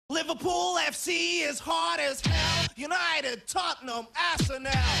Liverpool FC is hard as hell. United, Tottenham,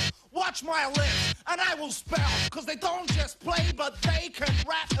 Arsenal. Watch my lips, and I will spell. Cause they don't just play, but they can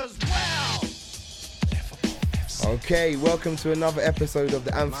rap as well. Okay, welcome to another episode of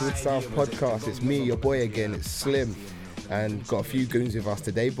the Anfield South podcast. It's me, your boy again, it's Slim. And got a few goons with us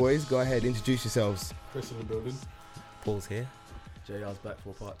today, boys. Go ahead, introduce yourselves. Chris in the building. Paul's here. JR's back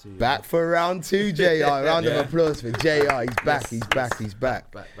for part 2. Back for round 2, JR. Round of applause for JR. He's back, he's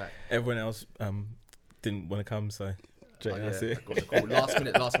back. Back. Everyone else didn't want to come, so JR's here. Got the call. Last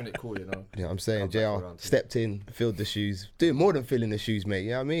minute call, you know. Yeah, I'm saying Come back JR for round 2. stepped in, filled the shoes. Doing more than filling the shoes, mate.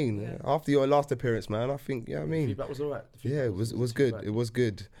 Yeah, I mean, after your last appearance, man, I think, I mean. Feedback was alright. Yeah, it was good. It was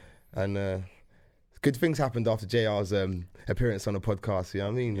good. And good things happened after JR's appearance on the podcast, you know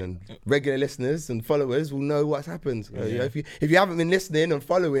what I mean? And regular listeners and followers will know what's happened. You know, if you haven't been listening and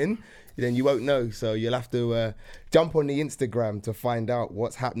following, then you won't know. So you'll have to jump on the Instagram to find out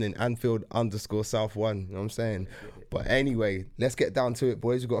what's happening. Anfield_South1, you know what I'm saying? But anyway, let's get down to it,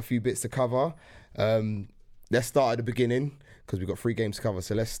 boys. We've got a few bits to cover. Let's start at the beginning because we've got 3 games to cover.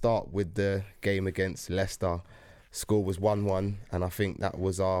 So let's start with the game against Leicester. Score was 1-1, and I think that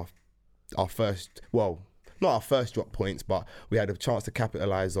was our first, well, not our first drop points, but we had a chance to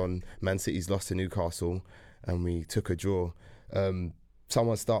capitalise on Man City's loss to Newcastle, and we took a draw.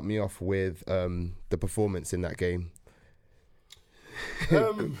 Someone start me off with the performance in that game.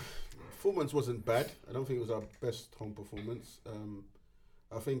 Performance wasn't bad. I don't think it was our best home performance.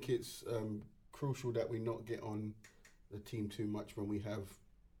 I think it's crucial that we not get on the team too much when we have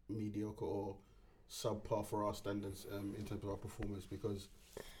mediocre or subpar for our standards in terms of our performance, because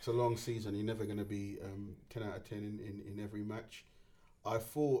it's a long season. You're never going to be 10 out of 10 in every match. I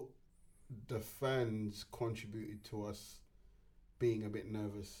thought the fans contributed to us being a bit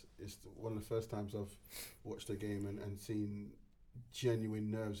nervous. It's one of the first times I've watched a game and seen genuine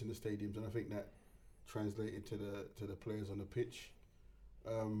nerves in the stadiums, and I think that translated to the players on the pitch.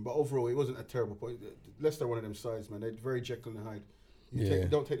 But overall, it wasn't a terrible point. Leicester are one of them sides, man. They're very Jekyll and Hyde. You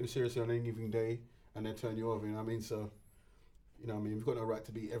don't take them seriously on any given day, and they turn you over. You know what I mean? So, you know what I mean? We've got no right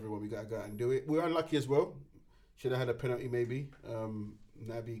to beat everyone. We got to go out and do it. We're unlucky as well. Should have had a penalty maybe.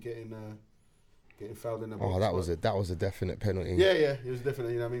 Naby getting fouled in the box. Oh, that was a definite penalty. Yeah, it was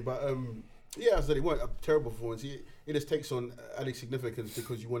definitely, you know what I mean? But yeah, as I said, it wasn't a terrible performance. It just takes on added significance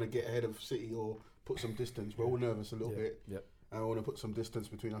because you want to get ahead of City or put some distance. We're all nervous a little bit. Yep. And I want to put some distance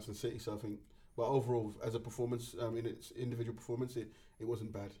between us and City. So I think, but overall, as a performance, in its individual performance, it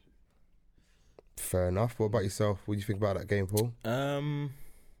wasn't bad. Fair enough. What about yourself? What do you think about that game, Paul?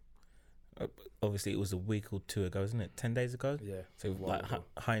 Obviously, it was a week or 2 ago, isn't it? 10 days ago? Yeah. So, like,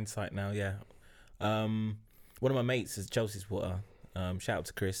 hindsight now, yeah. One of my mates is Chelsea supporter. Shout out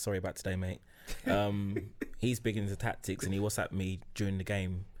to Chris. Sorry about today, mate. He's big into tactics, and he WhatsApped me during the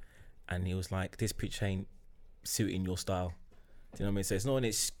game, and he was like, "This pitch ain't suiting your style." Do you know what I mean? So it's not an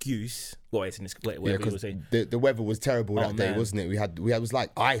excuse. Well, it's an excuse. Because the weather was terrible that day, wasn't it? We had it was like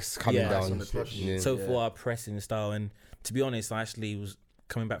ice coming down. So for our pressing style, and to be honest, I actually was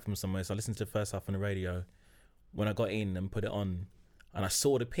coming back from somewhere, so I listened to the first half on the radio. When I got in and put it on, and I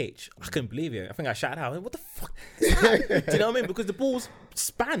saw the pitch, I couldn't believe it. I think I shouted out, "What the fuck is that?" Do you know what I mean? Because the balls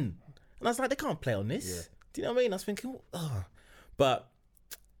span, and I was like, "They can't play on this." Yeah. Do you know what I mean? I was thinking, oh. But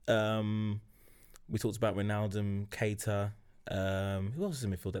we talked about Ronaldo, Keita. Who else was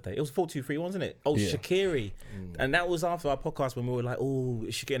in midfield that day? It was 4-2-3-1, wasn't it? Oh, yeah. Shaqiri. And that was after our podcast when we were like, "Oh,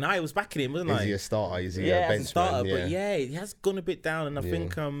 Shaqiri." And I was backing him, wasn't I? Is he a starter? Is he a bench starter? man? But yeah, he has gone a bit down, and I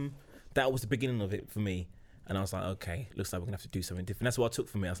think that was the beginning of it for me. And I was like, okay, looks like we're gonna have to do something different. That's what I took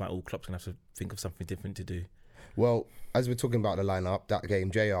from me. I was like, oh, Klopp's gonna have to think of something different to do. Well, as we're talking about the lineup, that game,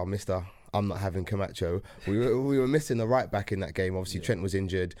 JR, Mr. I'm not having Camacho. We were missing the right back in that game. Obviously, Trent was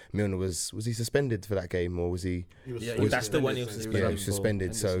injured. Milner was he suspended for that game, or was he? That's the one he was suspended. Yeah, he was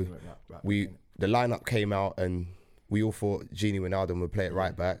suspended. So the lineup came out, and we all thought Gini Wijnaldum would play it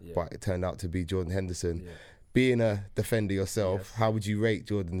right back, but it turned out to be Jordan Henderson. Yeah. Being a defender yourself, how would you rate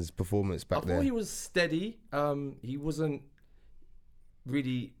Jordan's performance back there? I thought he was steady. He wasn't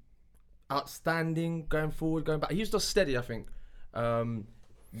really outstanding going forward, going back. He was just steady, I think.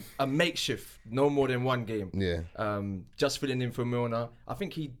 A makeshift, no more than one game. Yeah. Just filling in for Milner. I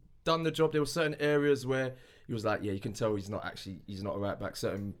think he done the job. There were certain areas where he was like, you can tell he's not a right back.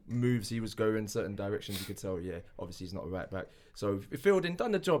 Certain moves he was going, certain directions you could tell, obviously he's not a right back. So if Fielding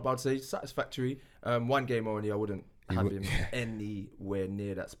done the job, I'd say satisfactory. One game only, I wouldn't have him anywhere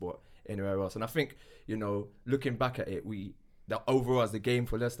near that spot anywhere else. And I think, looking back at it, overall as the game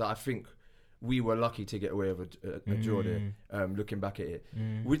for Leicester, I think we were lucky to get away with a draw there. Looking back at it,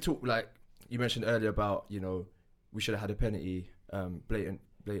 we talked, like you mentioned earlier about, we should have had a penalty, blatant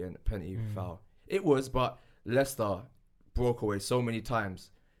blatant penalty foul. It was, but Leicester broke away so many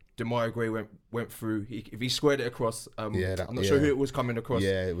times. Demarai Gray went through. If he squared it across, I'm not sure who it was coming across.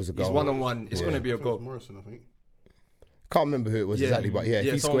 Yeah, it was a goal. He's 1-on-1. It's going to be a goal. Morrison, I think. Can't remember who it was exactly, but if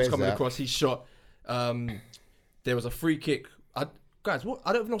he someone's squares coming that. across. He shot. There was a free kick. Guys,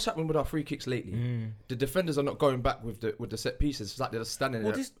 I don't know what's happening with our free kicks lately. The defenders are not going back with the set pieces. It's like they're just standing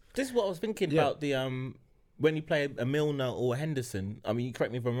there. This is what I was thinking about the when you play a Milner or a Henderson. I mean, you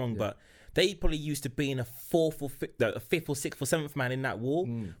correct me if I'm wrong, but they probably used to be in a fifth or sixth or seventh man in that wall.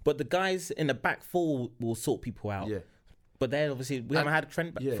 But the guys in the back four will sort people out. Yeah. But then obviously we haven't had a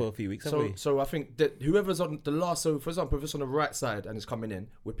trend back for a few weeks, have we? So I think that whoever's on the last, so for example, if it's on the right side and it's coming in,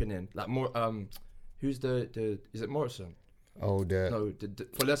 whipping in, like more, who's the is it Morrison? Oh,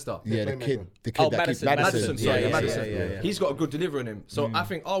 for Leicester. Yeah, the kid Madison. Madison. Yeah. He's got a good delivery on him. So I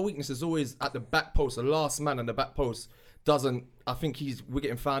think our weakness is always at the back post. The last man on the back post doesn't. I think we're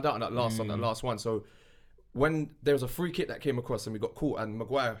getting found out on that last one. So when there was a free kick that came across and we got caught and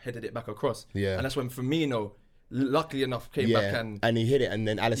Maguire headed it back across. Yeah. And that's when Firmino, luckily enough, came back and he hit it and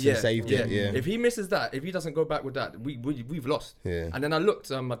then Alisson saved it. Yeah. If he misses that, if he doesn't go back with that, we've lost. Yeah. And then I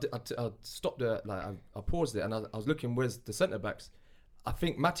looked, I stopped it, like I paused it, and I was looking where's the centre backs. I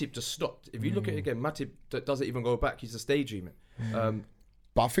think Matip just stopped. If you look at it again, Matip doesn't even go back. He's just daydreaming.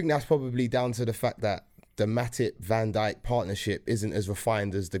 But I think that's probably down to the fact that the Matip Van Dijk partnership isn't as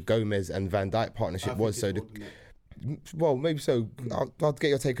refined as the Gomez and Van Dijk partnership was. So well, maybe so. I'll get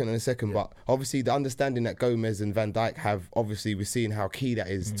your take on it in a second. But obviously, the understanding that Gomez and Van Dijk have, obviously, we're seeing how key that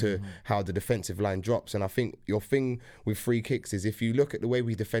is to how the defensive line drops. And I think your thing with free kicks is if you look at the way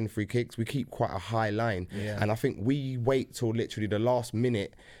we defend free kicks, we keep quite a high line. Yeah. And I think we wait till literally the last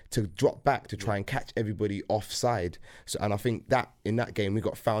minute to drop back to try and catch everybody offside. So, and I think that in that game, we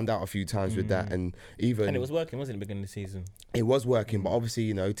got found out a few times with that. And it was working, wasn't it, at the beginning of the season? It was working, but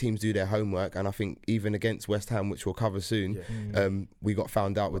obviously, teams do their homework. And I think even against West Ham, which we'll cover soon, we got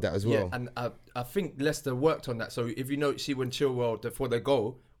found out with that as well. Yeah, and I think Leicester worked on that. So if you know, see when Chilwell, for their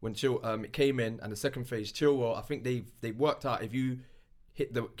goal, when it came in and the second phase, Chilwell, I think they worked out if you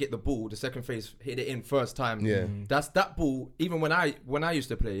get the ball, the second phase, hit it in first time. Yeah. That's that ball. Even when I used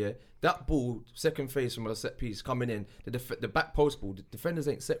to play, that ball, second phase from a set piece coming in, the back post ball, the defenders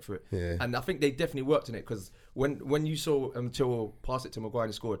ain't set for it. Yeah. And I think they definitely worked on it because when you saw Chilwell pass it to Maguire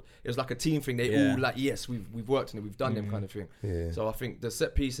and scored, it was like a team thing. They all like, yes, we've worked on it, we've done them kind of thing. Yeah. So I think the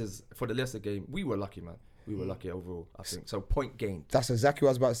set pieces for the Leicester game, we were lucky, man. We were lucky overall, I think. So point gained. That's exactly what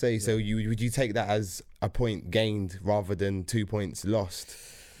I was about to say. Yeah. So would you take that as a point gained rather than 2 points lost?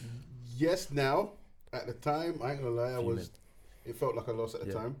 Yes, now. At the time, I ain't gonna lie, it felt like a loss at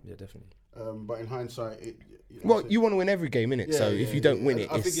the time. Yeah, definitely. But in hindsight, you want to win every game, innit? Yeah, so if you don't win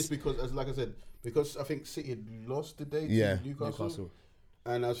it, I think it's because, like I said, because I think City had lost today to Newcastle.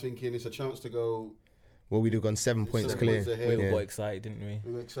 And I was thinking it's a chance to go. Well, we'd have gone 7 points clear. We all got excited, didn't we?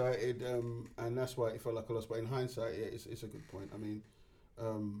 We were excited, and that's why it felt like a loss. But in hindsight, it's a good point. I mean,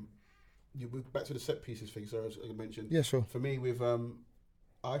 back to the set pieces thing. So as I mentioned, yeah, sure. For me, with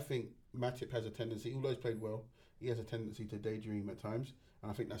I think Matip has a tendency, although he's played well, he has a tendency to daydream at times, and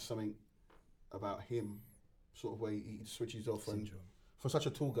I think that's something about him, sort of way he switches off. And for such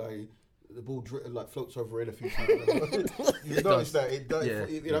a tall guy, the ball floats over it a few times. You notice that it does. Yeah.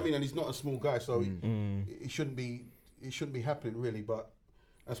 You know what I mean? And he's not a small guy, so it shouldn't be happening really. But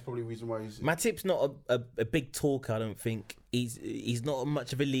that's probably the reason why he's. Matip's not a big talker. I don't think he's not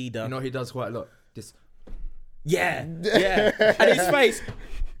much of a leader. You know, he does quite a lot. Yeah, and his face.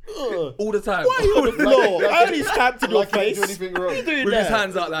 All the time. Why are you on the floor? How did he stamped in your face? Do anything wrong? With his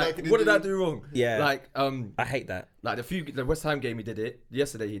hands out, what did I do wrong? Yeah, like I hate that. Like the West Ham game, he did it.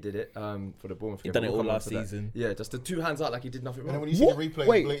 Yesterday, he did it for the Bournemouth game. He done it all last season. Yeah, just the two hands out like he did nothing wrong. And then when you see the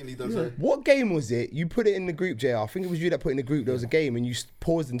replay, he blatantly does it. What game was it? You put it in the group, JR. I think it was you that put in the group. There was a game and you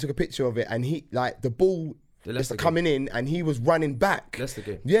paused and took a picture of it, and he the ball. Just coming in and he was running back. Leicester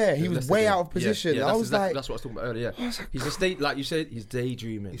game. Yeah, he was way out of position. Yeah, I was like, that's what I was talking about earlier. He's just like you said, he's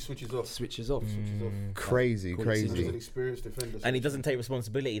daydreaming. He switches off. Crazy. He's an experienced defender, and he doesn't take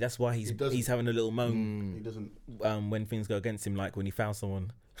responsibility. That's why he's having a little moan. He doesn't when things go against him, like when he found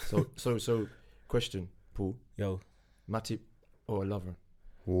someone. So question, Paul. Yo, Matip or Lovren?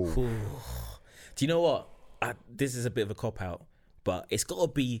 Do you know what? This is a bit of a cop out, but it's got to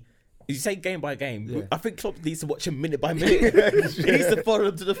be. You say game by game. Yeah. I think Klopp needs to watch him minute by minute. He needs to follow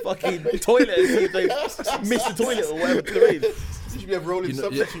them to the fucking toilet and see if they miss the toilet or whatever there is. You should be rolling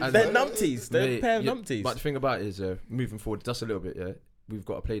substitutes. They're numpties. They're a pair of numpties. But the thing about it is, moving forward just a little bit, we've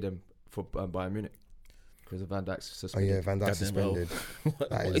got to play them for Bayern Munich. Because Van Dijk's Oh suspended. yeah, Van Dijk Goddamn suspended. what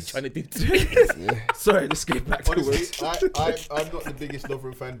That are you is- trying to do to me? Sorry, let's get back to Honestly, it. I'm not the biggest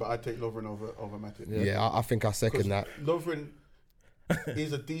Lovren fan, but I take Lovren over Matip. Yeah, I think I second that. Lovren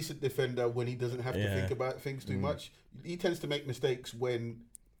is a decent defender when he doesn't have to Yeah. think about things too much. He tends to make mistakes when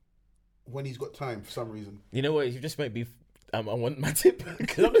he's got time for some reason. You know what? You just made me. I want Matip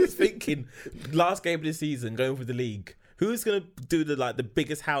because I'm just thinking, last game of the season, going for the league. Who's gonna do the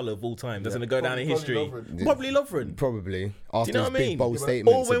biggest howler of all time? That's gonna go down in history. Lovren. Probably Lovren. Probably after Do you know his what I mean? big bold Yeah, but-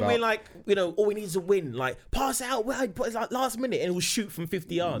 statements Or when about. we're like, all we need is a win. Like pass out, it's like last minute, and we'll shoot from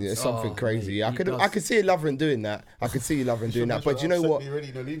 50 yards. Yeah, something Oh, crazy. mate, I he could does. I could see Lovren doing that. I could see Lovren doing that. But you know what?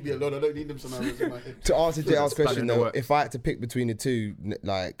 Already, leave me alone. I don't need them scenarios in my head. To answer JR's question spanning the though, works. if I had to pick between the two,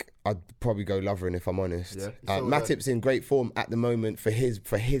 like I'd probably go Lovren if I'm honest. Yeah. So, Matip's in great form at the moment for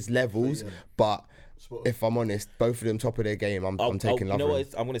his levels, but Spot on. if I'm honest, both of them top of their game. I'm taking You know what?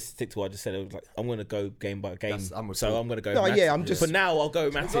 Lovren. I'm going to stick to what I just said. It was like, I'm going to go game by game. I'm with So you. I'm going to go. No, Matip. yeah, I'm just- For now, I'll go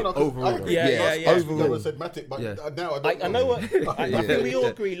Matip. Overall. I agree. Yeah, Last- yeah. last Overall. I said Matip, but Yeah. now I don't I know what. I Yeah. think we all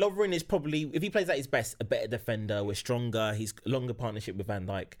agree. Lovren is probably, if he plays at his best, a better defender. We're stronger. He's a longer partnership with Van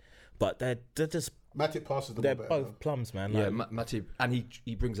Dijk, but they're just Matip passes the they're ball better. both plums, man. Yeah, Like, Matip, and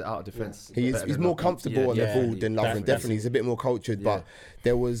he brings it out of defence. He's more comfortable on the ball than Lovren. That's- Definitely, he's a bit more cultured. Yeah. But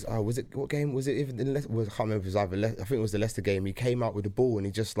there was it what game was it? Even in I can't remember if it was either. I think it was the Leicester game. He came out with the ball and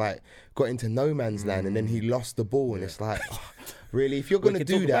he just like got into no man's land, and then he lost the ball. And it's like, really, if you're We gonna could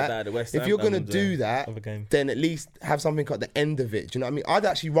do talk about that, that at the West if Ham you're gonna and, do that, other game. then at least have something at the end of it. Do you know what I mean? I'd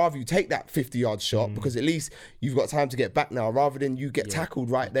actually rather you take that 50-yard shot because at least you've got time to get back now, rather than you get tackled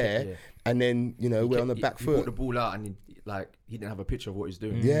right there. yeah. And then we're on the back He brought foot. the ball out and he didn't have a picture of what he's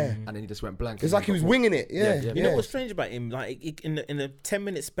doing. Yeah. and then he just went blank. It's like he was winging it. Yeah, Yeah. You know what's strange about him? Like in a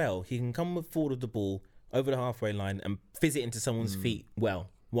 10-minute spell, he can come forward with the ball over the halfway line and fizz it into someone's feet. Well,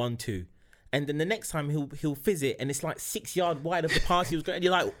 1-2, and then the next time he'll fizz it, and it's like 6 yards wide of the pass he was going. And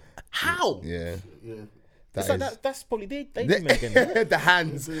you're like, how? Yeah. Yeah. It's That like is- that's probably they making. the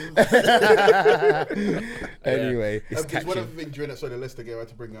hands. Anyway, There's one other thing during that the Leicester game I had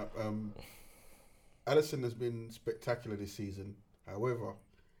to bring up. Alisson has been spectacular this season. However,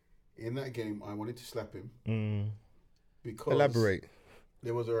 in that game, I wanted to slap him because elaborate.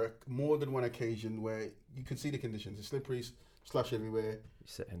 there was more than one occasion where you could see the conditions. It's slippery, slush everywhere. He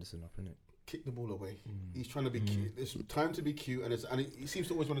set Henderson up, innit? Kick the ball away. He's trying to be cute. It's time to be cute, and he seems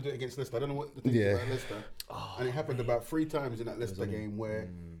to always want to do it against Leicester. I don't know what the thing is about Leicester. And it happened about 3 times in that Leicester game where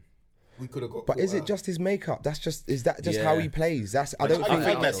we could have got. But caught is it out. just his makeup? Is that just how Yeah. he plays? I don't I think.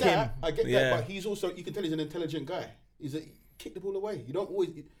 get that's that. him. I get Yeah. that, but he's also, you can tell he's an intelligent guy. He's kick the ball away. You don't always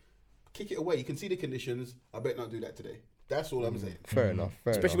kick it away. You can see the conditions. I bet not do that today. That's all I'm saying. Fair enough.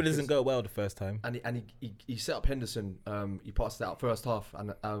 Fair Especially when it enough. doesn't go well the first time. And he set up Henderson. He passed it out first half,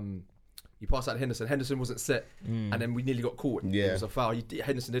 and he passed out Henderson. Henderson wasn't set, and then we nearly got caught. Yeah. It was a foul.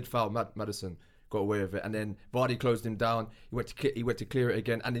 Henderson did foul Maddison. Got away with it, and then Vardy closed him down. He went to clear it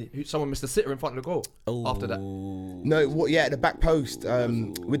again, and someone missed a sitter in front of the goal. After that, No, at the back post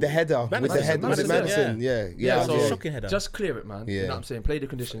with the header, with the head, Madison, Madison. Yeah. so shocking header. just clear it, man. Yeah. You know what I'm saying? Play the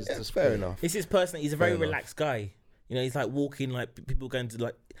conditions. Just Fair play. enough. It's his person. He's a very Fair enough. relaxed guy. He's like walking like people going to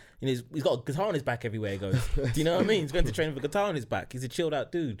like. He's got a guitar on his back everywhere he goes. Do you know what I mean? He's going to train with a guitar on his back. He's a chilled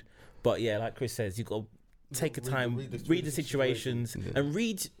out dude. But yeah, like Chris says, you've got to take a time, read the situations, and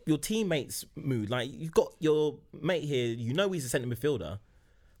read your teammates' mood. Like you've got your mate here. You know he's a centre midfielder.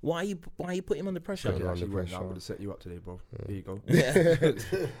 Why are you putting him under pressure? Okay, Under actually, pressure. I'm going to set you up today, bro. Here you go.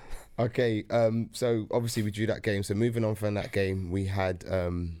 Okay. So obviously we drew that game. So moving on from that game, we had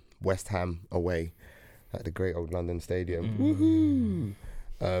West Ham away at the Great Old London Stadium. Woohoo!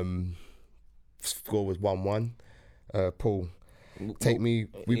 Score was 1-1. Paul, take me.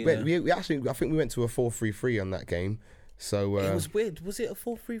 We actually, I think we went to a 4-3-3 on that game. So It was weird. Was it a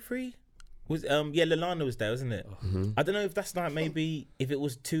 4-3-3? Was Lallana was there, wasn't it? I don't know if that's like maybe if it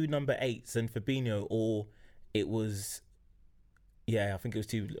was 2 number 8s and Fabinho, or it was. Yeah, I think it was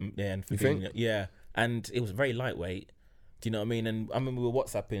 2. Yeah, and You Fabinho. think? Yeah, and it was very lightweight. Do you know what I mean? And I remember we were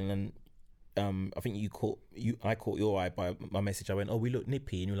WhatsApping, and I think I caught your eye by my message. I went, "Oh, we look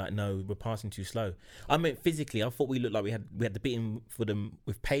nippy," and you're like, "No, we're passing too slow." I meant physically. I thought we looked like we had the beating for them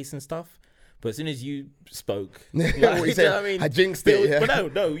with pace and stuff. But as soon as you spoke, like, What you do said, know what I mean? I jinxed Bill, it, yeah.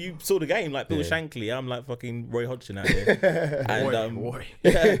 But no, you saw the game like Bill Shankly. I'm like fucking Roy Hodgson out here. And Boy.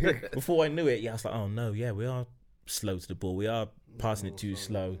 yeah, before I knew it, I was like, oh no, yeah, we are slow to the ball. We are passing it too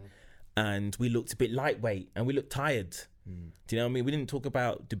slow, and we looked a bit lightweight and we looked tired. Do you know what I mean? We didn't talk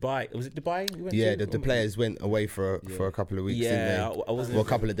about Dubai. Was it Dubai? We went yeah, to? the players went away for a couple of weeks. Yeah, didn't they? I wasn't. Well, a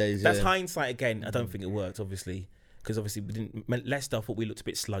couple of days. That's yeah. hindsight again. I don't think it worked, obviously, because obviously we didn't. Leicester thought we looked a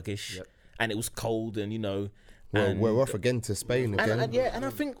bit sluggish, and it was cold, and Well, we're off again to Spain again. and I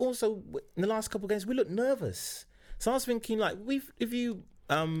think also in the last couple of games we looked nervous. So I was thinking, like, if you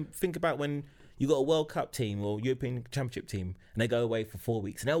think about when you got a World Cup team or European Championship team and they go away for 4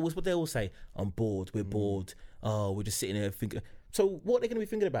 weeks, and they all say, "I'm bored. We're bored. Oh, we're just sitting here thinking." So what are they going to be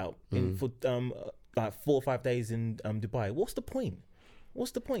thinking about for like 4 or 5 days in Dubai? What's the point?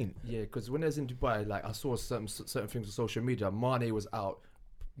 What's the point? Yeah, because when I was in Dubai, like I saw certain things on social media. Mane was out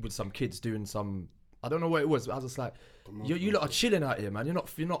with some kids doing some. I don't know what it was, but I was just like, you lot are chilling out here, man.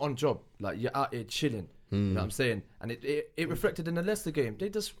 You're not on job. Like, you're out here chilling. You know what I'm saying? And it reflected in the Leicester game.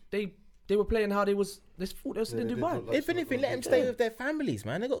 They were playing how they thought they were still in Dubai. If anything, let them stay with their families,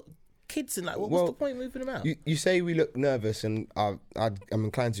 man. They got kids and what's the point moving them out? You say we look nervous, and I'm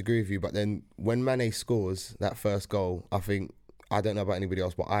inclined to agree with you. But then when Mane scores that first goal, I don't know about anybody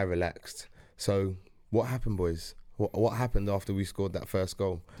else, but I relaxed. So what happened, boys? What happened after we scored that first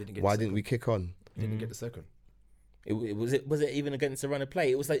goal? Why didn't we kick on? Didn't get the second. Was it even against a run of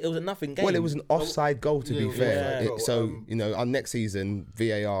play? It was a nothing game. Well, it was an offside goal, to be fair. Yeah. Our next season,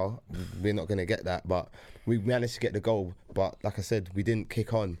 VAR, we're not going to get that, but we managed to get the goal. But like I said, we didn't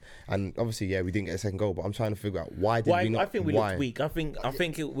kick on, and obviously, we didn't get a second goal. But I'm trying to figure out why we not? I think we looked weak. I think last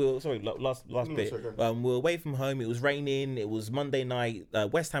bit. We were away from home. It was raining. It was Monday night.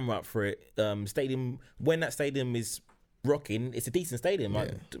 West Ham were up for it. Stadium, when that stadium is rocking, it's a decent stadium.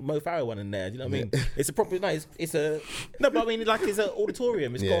 Like Mo Farah one in there. Do you know what I mean? It's a proper it's an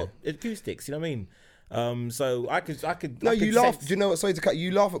auditorium. It's got acoustics. You know what I mean? So I could. No, you laugh. Do you know what? Sorry to cut.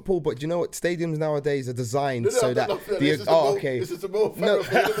 You laugh at Paul, but do you know what? Stadiums nowadays are designed so that okay. This is the Mo Farah.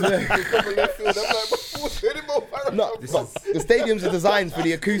 No, the stadiums are designed for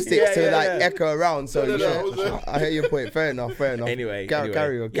the acoustics to echo around. So I hear your point. Fair enough. Anyway,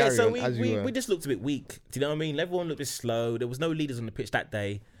 carry on. So we just looked a bit weak. Do you know what I mean? Everyone looked a bit slow. There was no leaders on the pitch that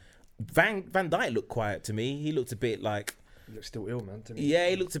day. Van Dijk looked quiet to me. He looked a bit like. He looked still ill, man. To me. Yeah,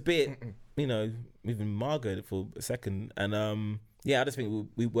 he looked a bit, even mager for a second. And I just think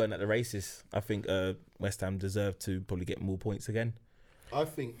we weren't at the races. I think West Ham deserved to probably get more points again. I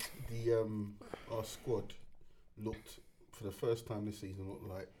think our squad looked, for the first time this season, looked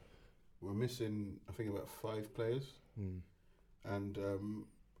like we're missing, I think, about 5 players. And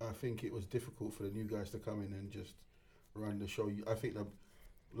I think it was difficult for the new guys to come in and just run the show. I think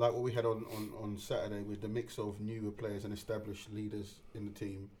like what we had on Saturday with the mix of newer players and established leaders in the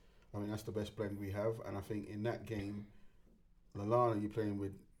team, I mean, that's the best blend we have. And I think in that game, Lallana, you're playing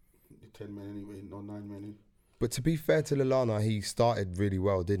with 10 men anyway, or 9 men. But to be fair to Lallana, he started really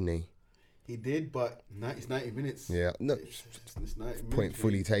well, didn't he? He did, but it's 90 minutes. Yeah, no, it's 90 minutes. Point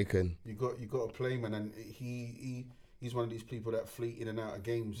fully taken. You got to play, man, and he's one of these people that fleet in and out of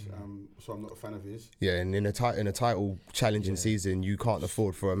games. So I'm not a fan of his. Yeah, and in a title challenging season, you can't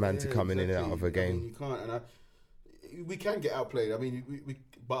afford for a man to come in and out of a game. I mean, you can't, and we can get outplayed. I mean,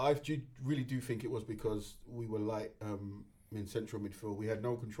 but I really do think it was because we were light in central midfield. We had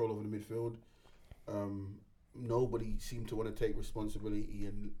no control over the midfield. Nobody seemed to want to take responsibility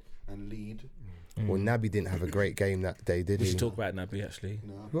and lead. Well, Naby didn't have a great game that day, did he? We should talk about Naby actually.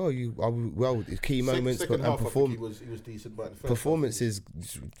 No. Well, key moments, second half, performance. He was decent, but the first performances.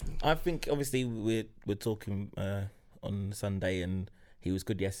 I think obviously we're talking on Sunday, and he was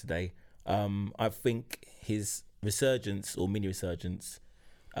good yesterday. I think his resurgence or mini resurgence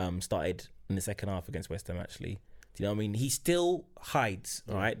started in the second half against West Ham. Actually, do you know what I mean? He still hides.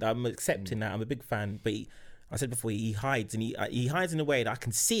 All right, I'm accepting that. I'm a big fan, but I said before, he hides, and he hides in a way that I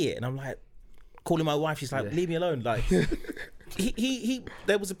can see it, and I'm like calling my wife. She's like, "Leave me alone!" Like he.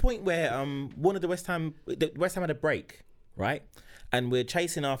 There was a point where one of the West Ham had a break, right, and we're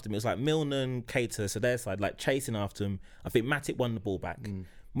chasing after him. It was like Milner and Keita, so their side, like chasing after him. I think Matip won the ball back.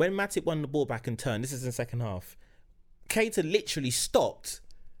 When Matip won the ball back and turned, this is in the second half, Keita literally stopped.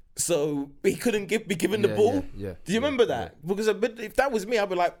 So he couldn't be given the ball. Yeah. Do you remember that? Yeah. Because if that was me, I'd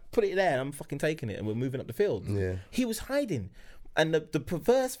be like, put it there. I'm fucking taking it, and we're moving up the field. Yeah. He was hiding, and the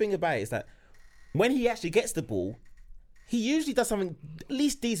perverse thing about it is that when he actually gets the ball, he usually does something at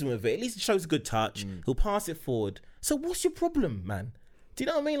least decent with it. At least it shows a good touch. He'll pass it forward. So what's your problem, man? Do you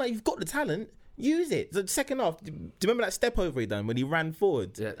know what I mean? Like, you've got the talent. Use it. The second half, do you remember that step over he done when he ran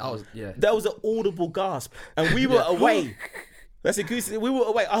forward? Yeah, that was an audible gasp, and we were away. That's acoustic. We were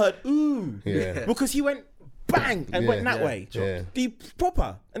away. I heard ooh, because he went bang and went that way. The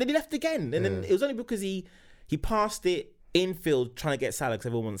proper, and then he left again, and then it was only because he passed it infield trying to get Salah, because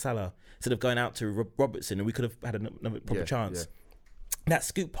everyone wants Salah, instead of going out to Robertson, and we could have had another proper chance. That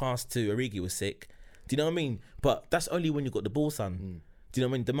scoop pass to Origi was sick. Do you know what I mean? But that's only when you got the ball, son. Do you know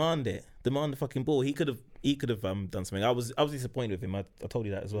what I mean? Demand it. Demand the fucking ball. He could have done something. I was disappointed with him. I told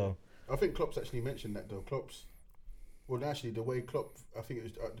you that as well. I think Klopp's actually mentioned that though. Well, actually, the way Klopp, I think it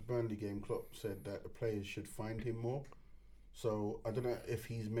was at the Burnley game, Klopp said that the players should find him more. So I don't know if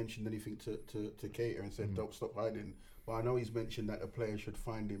he's mentioned anything to Keita and said don't stop hiding. But I know he's mentioned that the players should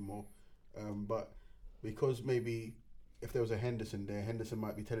find him more. But because maybe if there was a Henderson there, Henderson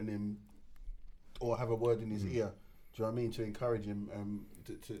might be telling him or have a word in his ear. Do you know what I mean? To encourage him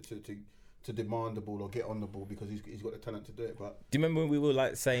to demand the ball or get on the ball because he's got the talent to do it. But do you remember when we were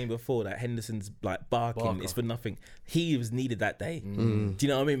like saying before that Henderson's like barking is for nothing? He was needed that day. Do you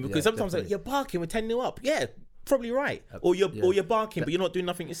know what I mean? Because sometimes like, you're barking, we're 10-0 up. Yeah, probably right. Or you're barking, but you're not doing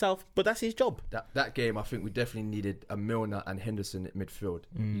nothing yourself. But that's his job. That game, I think we definitely needed a Milner and Henderson at midfield.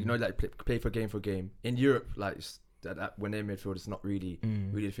 You know, like play for game. In Europe, like that when they're midfield, it's not really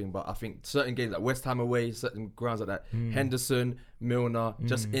a thing. But I think certain games like West Ham away, certain grounds like that, Henderson, Milner,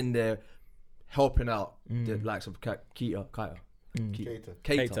 just in there helping out the likes of Keita. Keita.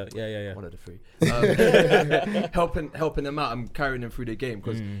 Yeah. One of the three. Helping them out and carrying them through the game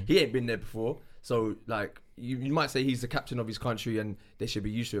because he ain't been there before. So like you might say he's the captain of his country and they should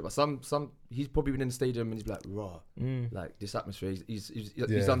be used to it. But some he's probably been in the stadium and he's like raw, like this atmosphere. He's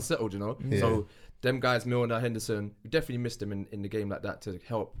unsettled, you know. Yeah. So them guys, Milner, Henderson, we definitely missed them in the game like that to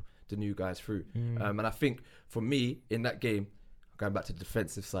help the new guys through. And I think for me in that game, going back to the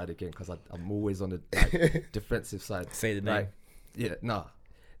defensive side again because I'm always on the defensive side. Say the name.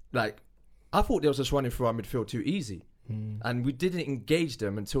 I thought they was just running through our midfield too easy. And we didn't engage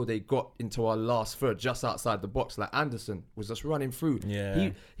them until they got into our last third just outside the box. Like Anderson was just running through. Yeah.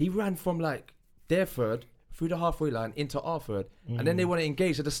 He ran from like their third through the halfway line into our third. And then they want to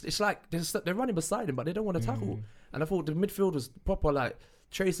engage. So it's like they're running beside him, but they don't want to tackle. And I thought the midfield was proper like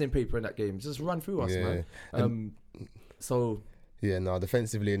tracing paper in that game. Just run through us, man. Yeah, no,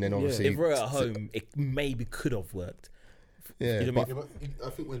 defensively, and then obviously if we're at home, it maybe could have worked. But I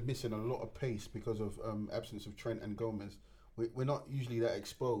think we're missing a lot of pace because of absence of Trent and Gomez. We're not usually that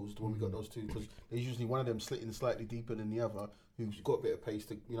exposed when we got those two because there's usually one of them slitting slightly deeper than the other who's got a bit of pace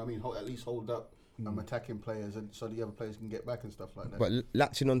to, you know what I mean, at least hold up attacking players and so the other players can get back and stuff like that. But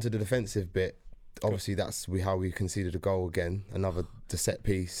latching onto the defensive bit, obviously that's how we conceded a goal again, another set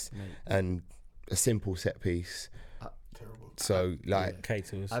piece and a simple set piece. Terrible. So like, I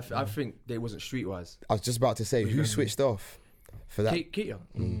think they wasn't streetwise. I was just about to say who switched off for that. Keita.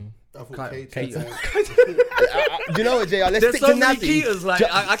 I thought Keita. Do you know what, JR? Let's There's stick so to many Naby. Keiters, like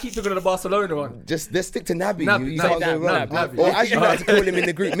I keep thinking of the Barcelona one. Just let's stick to Naby. Naby, You can't go wrong. Naby. Or as you like to call him in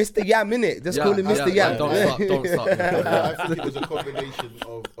the group, Mr. Yam, innit? Just call him Mr. Yam. Don't start. I think it was a combination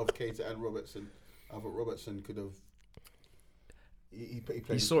of Keita and Robertson. I thought Robertson could have. He played.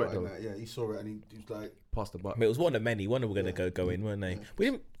 He saw it though. Yeah, he saw it, and he was like passed the buck. It was one of many. One of them were going to go in, weren't they? We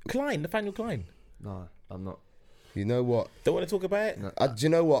didn't. Nathaniel Klein. No, I'm not. You know what? Don't want to talk about it. No. Do you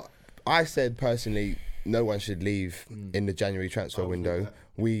know what? I said personally, no one should leave in the January transfer window.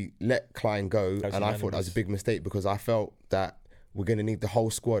 We let Klein go, and I thought that was a big mistake because I felt that we're going to need the whole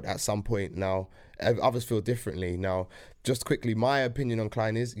squad at some point. Now, others feel differently. Now, just quickly, my opinion on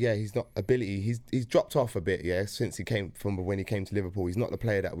Klein is, he's not ability. He's dropped off a bit, since when he came to Liverpool. He's not the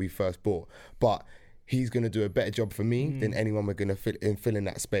player that we first bought, but he's going to do a better job for me than anyone we're going to fill in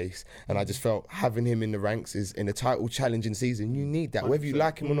that space. And I just felt having him in the ranks is in a title challenging season. You need that. Whether you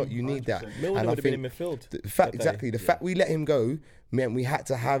like him or not, you need that. Milner would have been in midfield. The fact we let him go meant we had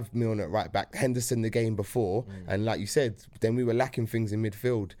to have Milner at right back, Henderson the game before, and like you said, then we were lacking things in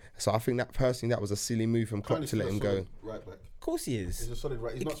midfield. So I think that was a silly move from Klopp to let him go. Right back. Of course he is. He's a solid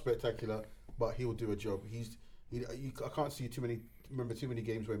right. He's not spectacular, but he will do a job. I can't see too many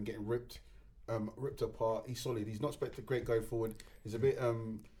games where him getting ripped apart. He's solid. He's not great going forward. He's a bit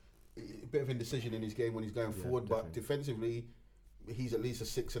of indecision in his game when he's going forward, definitely. But defensively, he's at least a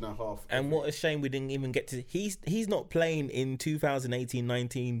 6.5. And what a shame we didn't even get to. He's not playing in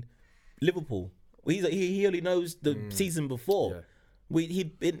 2018-19 Liverpool. He only knows the season before. Yeah.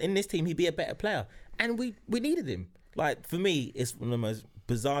 In this team, he'd be a better player, and we needed him. Like for me, it's one of the most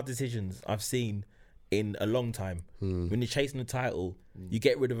bizarre decisions I've seen in a long time. When you're chasing the title, you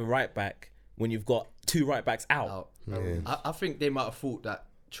get rid of a right back when you've got two right backs out. I think they might have thought that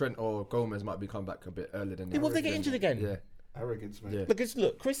Trent or Gomez might be coming back a bit earlier than that. What if they get injured again? Yeah. Arrogance, man. Yeah. Because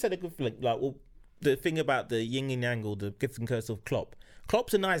look, Chris said a good thing. The thing about the yin and yang, or the gift and curse of Klopp.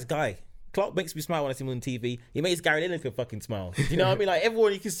 Klopp's a nice guy. Klopp makes me smile when I see him on TV. He makes Gary Lineker fucking smile. Do you know what I mean? Like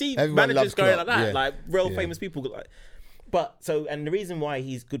everyone, you can see managers going like that, like real famous people. And the reason why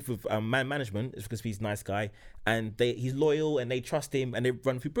he's good for man management is because he's a nice guy and he's loyal and they trust him and they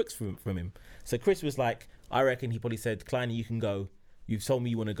run through bricks from him. So Chris was like, I reckon he probably said, Klein, you can go. You've told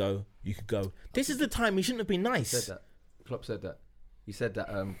me you want to go. You could go. This is the time he shouldn't have been nice. Klopp said that. He said that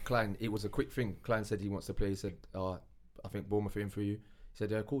Klein, it was a quick thing. Klein said he wants to play. He said, I think Bournemouth are in for you. He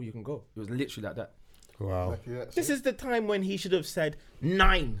said, yeah, cool, you can go. It was literally like that. Wow. Like that, This so- is the time when he should have said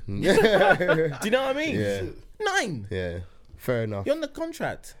 9. Do you know what I mean? Yeah. 9. Yeah. Fair enough. You're on the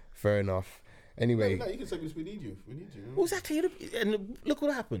contract. Fair enough. Anyway, No, you can say we need you. We need you. Well, exactly. And look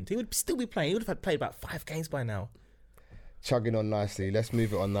what happened. He would still be playing. He would have played about 5 games by now. chugging on nicely. Let's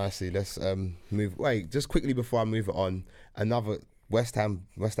move it on nicely. Let's move. Wait, just quickly before I move it on, another West Ham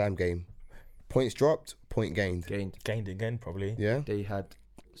game. Points dropped, point gained. Gained again, probably. Yeah. They had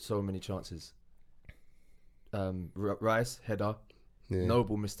so many chances. Rice header, Yeah.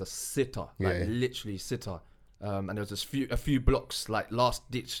 Noble missed a sitter, like Yeah. literally sitter. And there was a few blocks, like last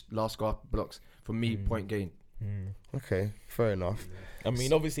guard blocks. For me, point gain. Okay, fair enough. I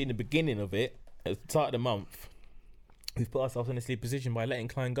mean, obviously, in the beginning of it, at the start of the month, we've put ourselves in a sleep position by letting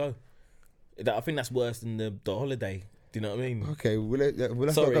Klein go. I think that's worse than the holiday. Do you know what I mean? Okay,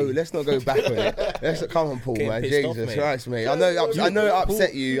 let's Sorry. not go back on it. Come on, Paul, Getting man. pissed off, Jesus mate. Christ, mate. I know it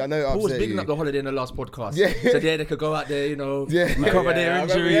upset you. I know it Paul was upset bigging you. up the holiday in the last podcast. Yeah. Said they could go out there, Yeah. recover their I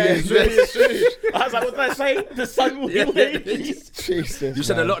remember, injury. yeah, it's true, it's true. I was like, what did I say? The sun will Yeah. win. Jesus, You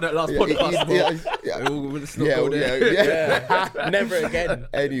said a man. lot in that last Yeah, podcast. yeah. Let's not go there. Yeah. Never again.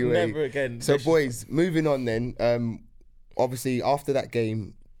 Anyway, Never again. So, boys, moving on then. Obviously, after that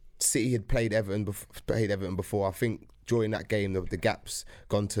game, City had played Everton before. I think during that game, the gap's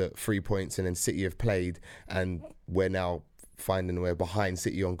gone to 3 points, and then City have played, and we're now finding a way behind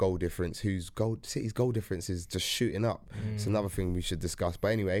City on goal difference. City's goal difference is just shooting up. It's another thing we should discuss. But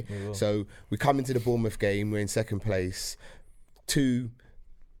anyway, so we come into the Bournemouth game. We're in second place. 2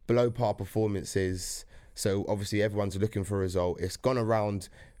 below par performances. So obviously everyone's looking for a result. It's gone around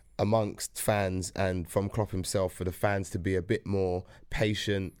amongst fans and from Klopp himself for the fans to be a bit more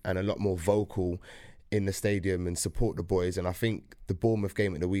patient and a lot more vocal in the stadium and support the boys. And I think the Bournemouth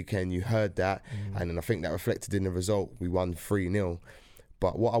game at the weekend, you heard that, and then I think that reflected in the result. We won 3-0.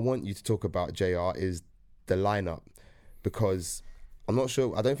 But what I want you to talk about, JR, is the lineup, because I'm not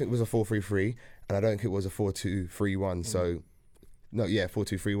sure. I don't think it was a 4-3-3, and I don't think it was a 4-2-3-1. So, no, yeah,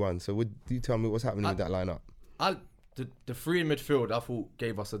 4-2-3-1. So would you tell me what's happening with that lineup? The three in midfield, I thought,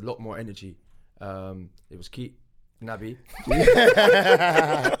 gave us a lot more energy. It was Keith, Naby,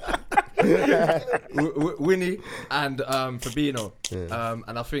 Winnie, and Fabinho.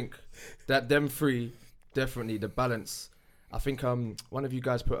 And I think that them three, definitely the balance. I think one of you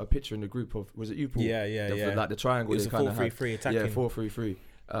guys put a picture in the group of, was it you, Paul? Yeah. Like the triangle. It was they a kinda had. 4-3-3 attacking. Yeah,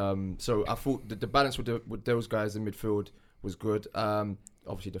 4-3-3. So I thought the balance with those guys in midfield was good.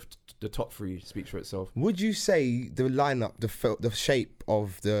 Obviously, the top three speaks for itself. Would you say the lineup, the shape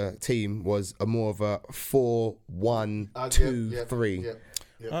of the team was a more of a 4-1-2-3? Yeah.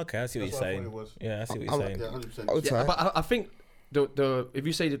 Okay, I see what That's you're what I thought saying. it was. Yeah, I see what I'm- you're saying. Yeah, 100%. Oh, Yeah, sorry. but I think the if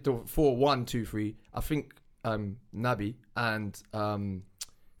you say the 4-1-2-3, I think Naby and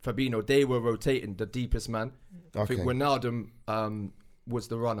Fabinho, they were rotating the deepest man. I think Okay. Wijnaldum was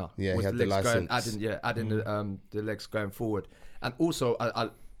the runner. Yeah, he was had the legs going, license. adding the legs going forward, and also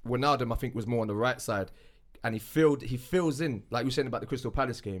Wijnaldum I think was more on the right side, and he fills in, like we were saying about the Crystal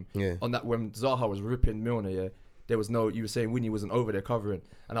Palace game. Yeah. On that when Zaha was ripping Milner, yeah, there was no. You were saying Winnie wasn't over there covering,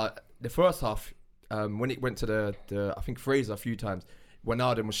 and the first half when it went to the I think Fraser a few times,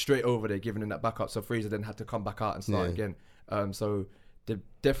 Wijnaldum was straight over there giving him that backup, so Fraser then had to come back out and start again. So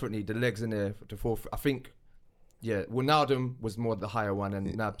definitely the legs in there to fourth. I think. Yeah, Wijnaldum was more the higher one,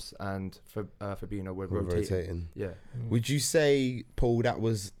 and Nabs and Fabinho were rotating. Yeah. Would you say, Paul, that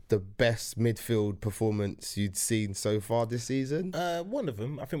was the best midfield performance you'd seen so far this season? One of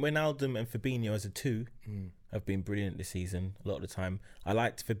them, I think Wijnaldum and Fabinho as a two have been brilliant this season a lot of the time. I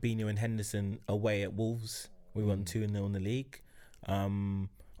liked Fabinho and Henderson away at Wolves. We won 2-0 in the league.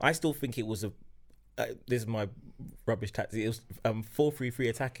 I still think it was this is my rubbish tactic. It was 4-3-3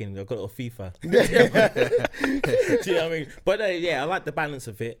 attacking. I got it off FIFA. Do you know what I mean? But yeah, I like the balance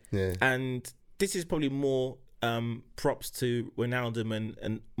of it. Yeah. And this is probably more props to Wijnaldum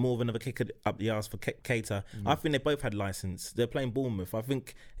and more of another kick up the arse for Keita. I think they both had license. They're playing Bournemouth. I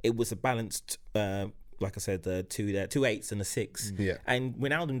think it was a balanced, like I said, 2 8s and a 6. Yeah. And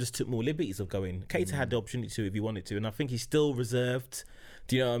Wijnaldum just took more liberties of going. Keita had the opportunity to if he wanted to, and I think he's still reserved.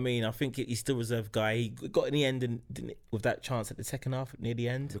 Do you know what I mean? I think he's still reserved guy. He got in the end and with that chance at the second half near the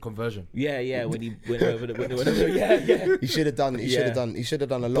end. The conversion. Yeah, when he went over yeah. He should have done. He should have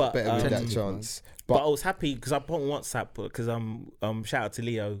done a lot But, better with that 10 chance. But I was happy because I put on WhatsApp because shout out to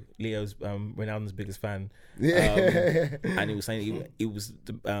Leo. Leo's Ronaldo's biggest fan. And he was saying he was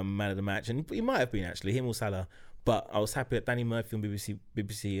the man of the match, and he might have been actually him or Salah. But I was happy that Danny Murphy on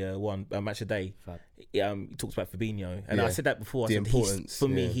BBC One Match a Day. Fab. He talks about Fabinho, and Yeah. I said that before. I The said importance, for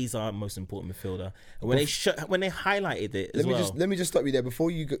me, yeah. he's our most important midfielder. And when they highlighted it as well, Let me just stop you there before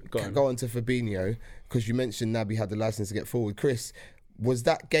you on. go on to Fabinho, because you mentioned Naby had the license to get forward. Chris, was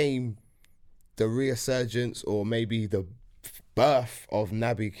that game the resurgence or maybe the birth of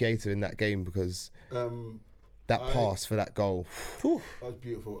Naby Keita in that game? Because that pass for that goal. That was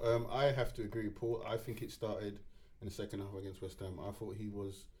beautiful. I have to agree with Paul. I think it started in the second half against West Ham. I thought he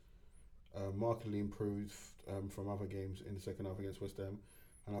was markedly improved from other games in the second half against West Ham,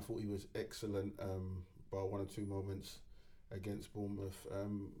 and I thought he was excellent bar one or two moments against Bournemouth.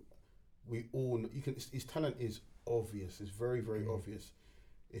 His talent is obvious. It's very, very obvious.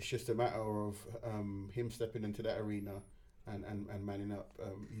 It's just a matter of him stepping into that arena and manning up.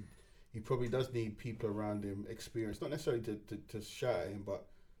 He probably does need people around him, experience, not necessarily to shout at him, but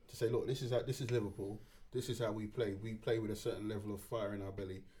to say, look, this is Liverpool. This is how we play. We play with a certain level of fire in our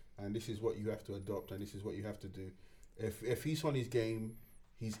belly, and this is what you have to adopt, and this is what you have to do. If he's on his game,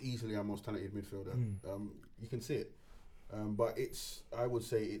 he's easily our most talented midfielder. You can see it. But I would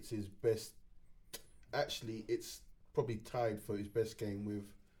say it's his best. Actually, it's probably tied for his best game with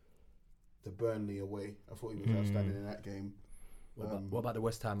the Burnley away. I thought he was outstanding in that game. What about the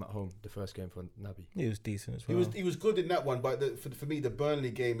West Ham at home, the first game for Naby? he was decent as well. He was good in that one, but for me, the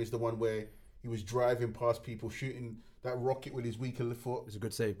Burnley game is the one where he was driving past people, shooting that rocket with his weaker foot. It's a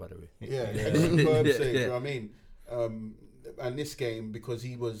good save, by the way. Yeah, superb Yeah, save. yeah. You know what I mean? And this game, because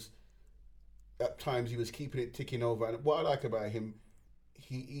he was at times he was keeping it ticking over. And what I like about him,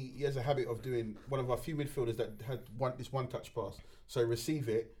 he has a habit of doing one of our few midfielders that had this one touch pass. So receive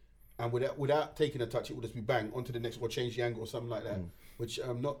it, and without taking a touch, it will just be bang onto the next or change the angle or something like that, which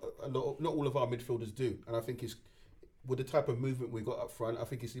not all of our midfielders do. And I think it's with the type of movement we got up front. I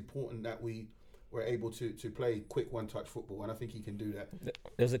think it's important that we're able to play quick one-touch football, and I think he can do that. There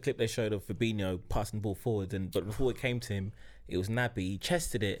was a clip they showed of Fabinho passing the ball forward, but before it came to him, it was Naby. He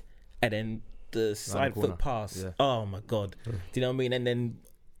chested it, and then the side corner. foot pass. Yeah. Oh my God! Do you know what I mean? And then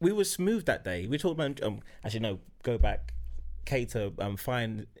we were smooth that day. We talked about actually no, go back. Keita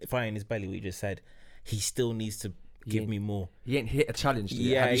firing his belly. We just said he still needs to give me more. He ain't hit a challenge.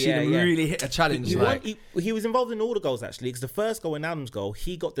 Yeah, Have you seen him really hit a challenge? He was involved in all the goals actually. Because the first goal in Adam's goal,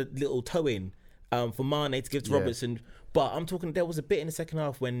 he got the little toe in for Mane to give to Robertson. But I'm talking, there was a bit in the second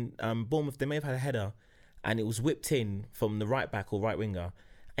half when Bournemouth, they may have had a header, and it was whipped in from the right back or right winger,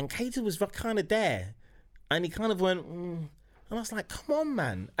 and Keita was kind of there, and he kind of went, and I was like, come on,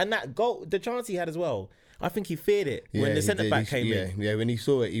 man. And that goal, the chance he had as well, I think he feared it when the centre back came in. Yeah, when he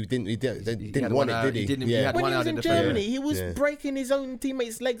saw it, he didn't want it, did he? He had When one he was out in the Germany, defender. he was breaking his own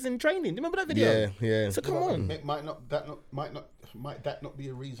teammates' legs in training. Remember that video? Yeah. So come on. Might that not be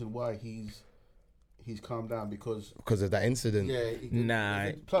a reason why he's calmed down? Because Because of that incident. Nah.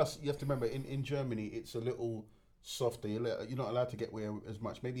 Plus, you have to remember in Germany, it's a little softer. You're not allowed to get away as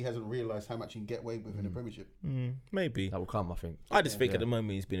much. Maybe he hasn't realised how much he can get away with in the Premiership. Maybe. That will come, I think. I just think at the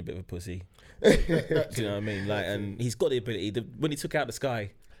moment he's been a bit of a pussy. Do you know what I mean? Like, and he's got the ability. When he took out the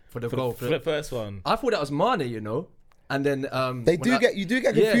sky For the for goal. the first one, I thought that was Mane, you know. And then You do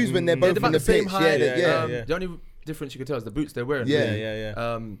get confused when they're both about on the same pitch. height. Yeah. The only difference you can tell is the boots they're wearing. Yeah.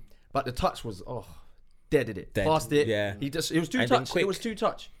 But the touch was deaded it. Dead. Passed it. Yeah. It was two And then touch. quick. It was two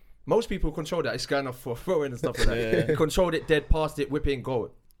touch. Most people control that. It's going off for throwing and stuff like that. He controlled it, dead, passed it, whipping, goal.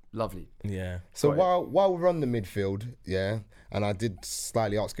 Lovely. yeah. So Right. while we're on the midfield, and I did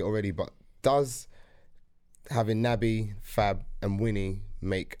slightly ask it already, but does having Naby, Fab, and Winnie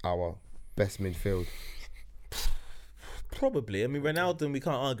make our best midfield? Probably. I mean, Ronaldo, we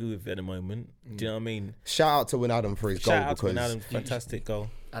can't argue with at the moment. Do you know what I mean? Shout out to Wijnaldum for his Shout goal out to because Ronaldo, fantastic goal.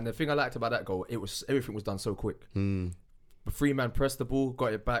 And the thing I liked about that goal, everything was done so quick. The free man pressed the ball,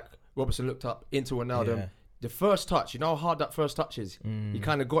 got it back. Robertson looked up into Wijnaldum. Yeah. The first touch, you know how hard that first touch is? He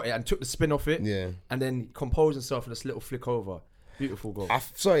kind of got it and took the spin off it. Yeah. And then composed himself in this little flick over. Beautiful goal.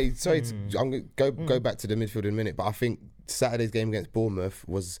 sorry, I'm gonna go back to the midfield in a minute, but I think Saturday's game against Bournemouth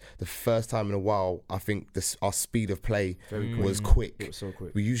was the first time in a while I think our speed of play was quick. It was so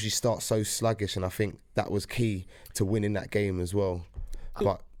quick. We usually start so sluggish, and I think that was key to winning that game as well.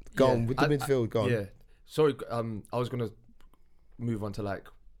 But go on with the midfield. Go on. Yeah. Sorry, I was gonna move on to like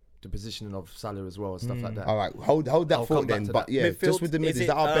the positioning of Salah as well and stuff like that. All right, hold that I'll come thought back then. to But that. yeah, Midfield, just with the mid, is is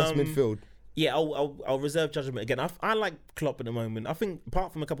that it, our best midfield? Yeah, I'll reserve judgment again. I like Klopp at the moment. I think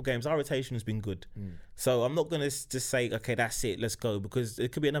apart from a couple of games, our rotation has been good. So I'm not going to just say, okay, that's it, let's go, because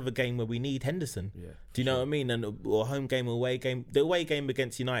it could be another game where we need Henderson. Yeah, Do you know what I mean? Or home game or away game. The away game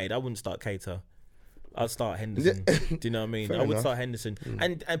against United, I wouldn't start Keita. I'd start Henderson. Do you know what I mean? Fair I would enough. start Henderson,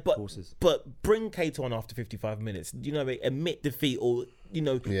 and Horses. but bring Keita on after 55 minutes. Do you know what I mean? Admit defeat, or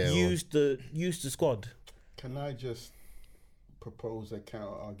use the squad. Can I just propose a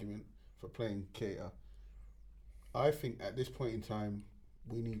counter argument for playing Keita? I think at this point in time,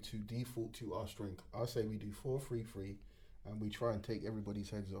 we need to default to our strength. I say we do 4-3-3 and we try and take everybody's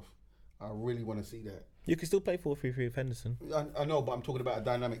heads off. I really want to see that. You can still play 4-3-3 with Henderson. I know, but I'm talking about a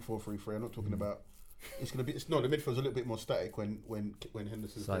dynamic 4-3-3. I'm not talking about. It's gonna be. It's no. The midfield's a little bit more static when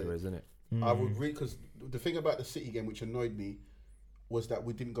Henderson's Sideways, isn't it? I would because the thing about the City game which annoyed me was that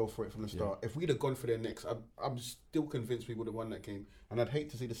we didn't go for it from the start. If we'd have gone for their next, I'm still convinced we would have won that game. And I'd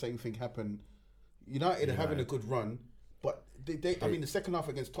hate to see the same thing happen. United are having a good run, but I mean, the second half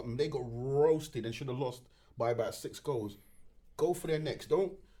against Tottenham, they got roasted and should have lost by about 6 goals. Go for their next.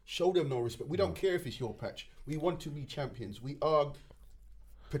 Don't show them no respect. We don't care if it's your patch. We want to be champions. We are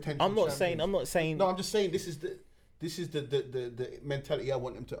potential. I'm not champions. saying. No, I'm just saying this is the mentality I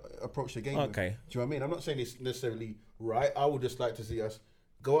want them to approach the game with. Okay. Do you know what I mean? I'm not saying it's necessarily right. I would just like to see us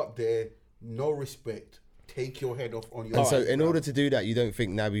go up there, no respect, take your head off on your. And so, in order to do that, you don't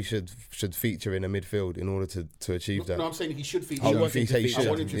think Naby should feature in a midfield in order to achieve that? No, I'm saying he should feature. Oh, you think he should? I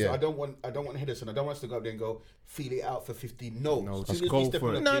want him to. Yeah. I don't want Henderson. I don't want us to go up there and go feel it out for 15. No, just go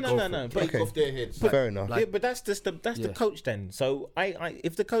for it. No. Take off their heads. Fair enough. Yeah, but that's just the coach then. So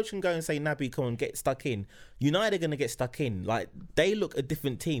if the coach can go and say, Naby, come on, get stuck in, United are going to get stuck in. Like, they look a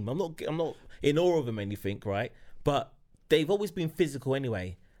different team. I'm not in awe of them anything, right? But they've always been physical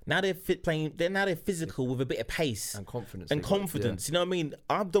anyway. Now they're they're physical with a bit of pace And confidence. You know what I mean?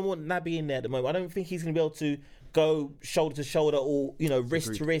 I don't want Naby in there at the moment. I don't think he's going to be able to go shoulder to shoulder or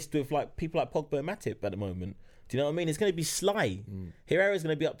wrist to wrist with like people like Pogba and Matip at the moment. Do you know what I mean? It's going to be sly. Herrera's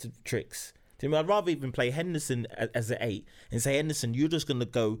going to be up to tricks. Do you know what I mean? I'd rather even play Henderson as an 8 and say, Henderson, you're just going to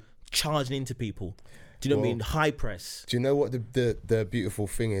go charging into people. Do you know what I mean? High press. Do you know what the beautiful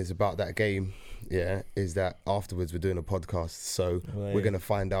thing is about that game? Yeah, is that afterwards we're doing a podcast, so we're going to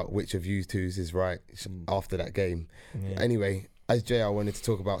find out which of you twos is right after that game. Yeah. Anyway, as JR wanted to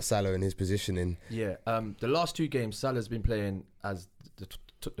talk about Salah and his positioning. Yeah, the last 2 games, Salah's been playing as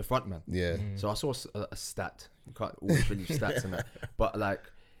the front man. Yeah. So I saw a stat. You can't always believe stats and that. But like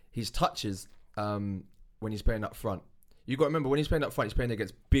his touches when he's playing up front. You got to remember when he's playing up front, he's playing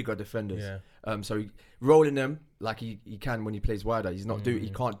against bigger defenders. Yeah. So rolling them like he can when he plays wider. He's not he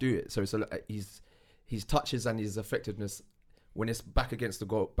can't do it. So his touches and his effectiveness when it's back against the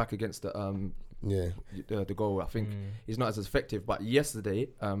goal, the goal. I think he's not as effective. But yesterday,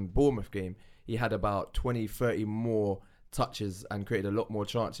 Bournemouth game, he had about 20-30 more touches and created a lot more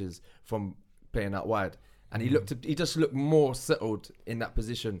chances from playing out wide. And he just looked more settled in that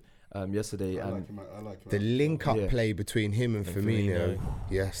position. Yesterday, I like him. The link-up play between him and Firmino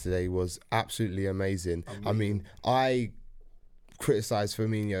yesterday was absolutely amazing. I mean, I criticised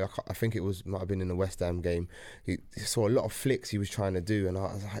Firmino. I think it might have been in the West Ham game. He saw a lot of flicks he was trying to do, and I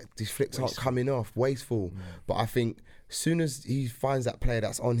was like, these flicks aren't coming off. Wasteful. But I think as soon as he finds that player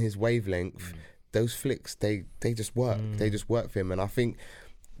that's on his wavelength, those flicks they just work. They just work for him, and I think.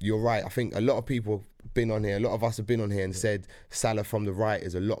 You're right. I think a lot of people have been on here. A lot of us have been on here and said Salah from the right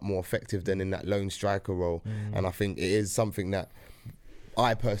is a lot more effective than in that lone striker role. And I think it is something that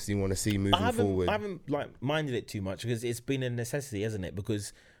I personally want to see moving forward. I haven't minded it too much because it's been a necessity, hasn't it?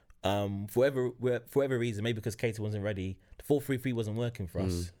 Because for whatever reason, maybe because Keita wasn't ready, the 4-3-3 wasn't working for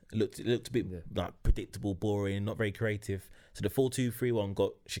us. It looked a bit like predictable, boring, not very creative. So the 4-2-3-1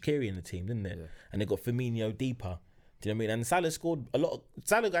 got Shaqiri in the team, didn't it? Yeah. And they got Firmino deeper. Do you know what I mean? And Salah scored a lot.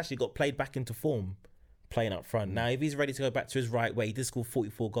 Salah actually got played back into form playing up front. Now, if he's ready to go back to his right way, he did score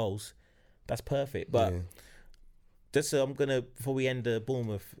 44 goals. That's perfect. But just I'm going to, before we end the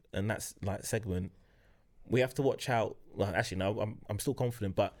Bournemouth and that's like segment, we have to watch out. Well, actually, no, I'm still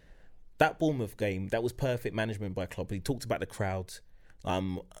confident. But that Bournemouth game, that was perfect management by Klopp. He talked about the crowd. I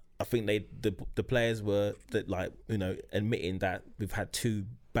think the players were admitting that we've had 2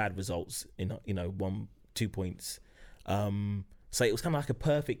 bad results in 1-2 points. So it was kind of like a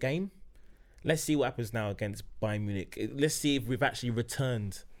perfect game. Let's see what happens now against Bayern Munich. Let's see if we've actually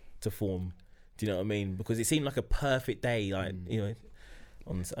returned to form. Do you know what I mean? Because it seemed like a perfect day,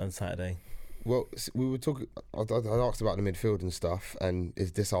 on Saturday. Well, we were talking. I asked about the midfield and stuff, and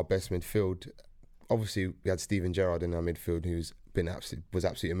is this our best midfield? Obviously, we had Steven Gerrard in our midfield, who's was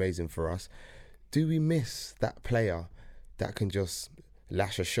absolutely amazing for us. Do we miss that player that can just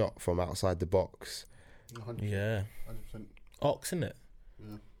lash a shot from outside the box? 100%. Yeah. 100%. Ox, isn't it?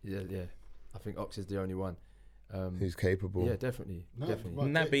 Yeah. I think Ox is the only one. Who's capable? Yeah, definitely.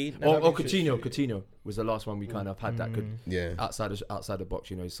 Naby. Coutinho was the last one we kind of had that could outside the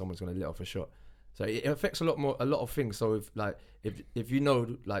box. Someone's going to let off a shot. So it affects a lot of things. So if you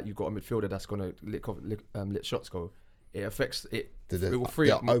know like you've got a midfielder that's gonna let shots go, it affects it. It will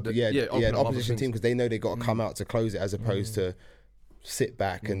free up the opposition team, because they know they got to come out to close it, as opposed to sit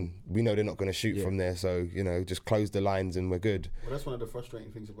back and we know they're not going to shoot from there. So just close the lines and we're good. Well, that's one of the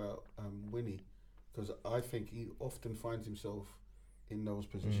frustrating things about Winnie, because I think he often finds himself in those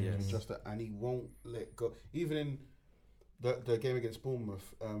positions, and he won't let go. Even in the game against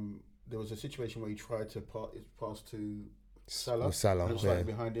Bournemouth, there was a situation where he tried to pass to Salah, and it was slightly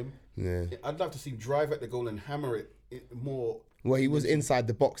behind him. Yeah. I'd love to see him drive at the goal and hammer it more. Well, he was inside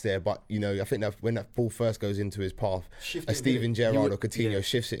the box there, but I think that when that ball first goes into his path, a Steven Gerrard or Coutinho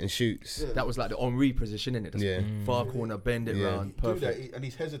shifts it and shoots. Yeah. That was like the Henry position, isn't it? Far corner, bend it round, perfect. And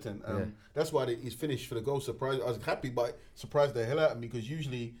he's hesitant. That's why he's finished for the goal. Surprised, I was happy, but surprised the hell out of me, because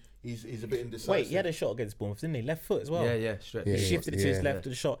usually he's a bit indecisive. Wait, he had a shot against Bournemouth, didn't he? Left foot as well. Yeah, straight. He shifted it to his left to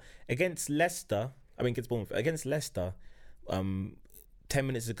the shot against Leicester. Against Bournemouth, against Leicester. 10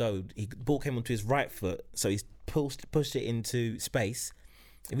 minutes ago, the ball came onto his right foot, so he's pushed it into space.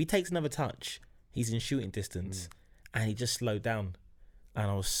 If he takes another touch, he's in shooting distance, and he just slowed down. And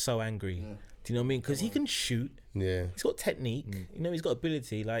I was so angry. Yeah. Do you know what I mean? Because he can shoot. Yeah, he's got technique. He's got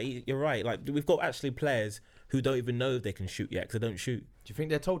ability. Like you're right. Like we've got actually players who don't even know if they can shoot yet because they don't shoot. Do you think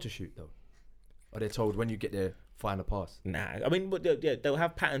they're told to shoot though? Or they're told when you get there, find a pass? Nah, I mean, they'll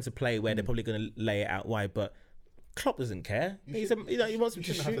have patterns of play where they're probably going to lay it out wide, but Klopp doesn't care. He wants them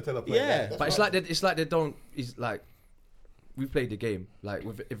to shoot. Have to tell a player but it's like they don't. It's like we've played the game. Like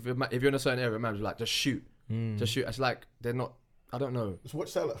if you're in a certain area, man, like just shoot, just shoot. It's like they're not. I don't know. Just watch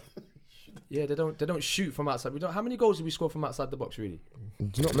Salah. Yeah, they don't shoot from outside. How many goals did we score from outside the box? Really?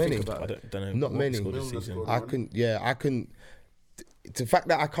 Not many. I don't know. Not many. I couldn't. The fact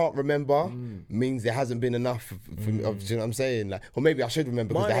that I can't remember means there hasn't been enough. Do you know what I'm saying? Like, or maybe I should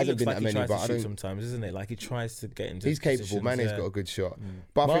remember because there hasn't been that many. But I don't. Sometimes, isn't it? Like he tries to get into. He's capable. Mane's got a good shot.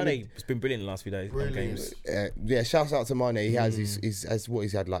 But Mane has been brilliant the last few days. Games. Yeah, shouts out to Mane. He has he's what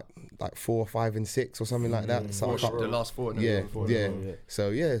he's had like 4, 5, and 6 or something like that. So the last 4. Yeah.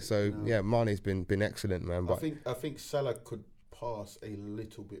 So Mane's been excellent, man. But I think Salah could pass a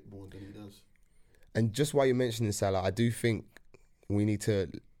little bit more than he does. And just while you're mentioning Salah, I do think we need to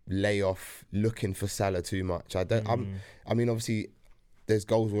lay off looking for Salah too much. I mean, obviously, there's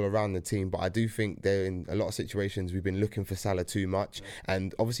goals all around the team, but I do think they're in a lot of situations we've been looking for Salah too much.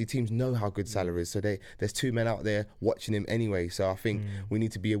 And obviously, teams know how good Salah is, so there's 2 men out there watching him anyway. So I think we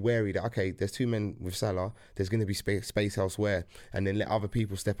need to be wary that there's 2 men with Salah. There's going to be space elsewhere, and then let other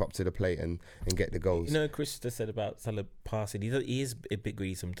people step up to the plate and get the goals. Chris just said about Salah passing. He is a bit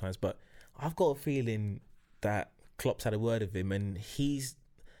greedy sometimes, but I've got a feeling that Klopp's had a word of him, and he's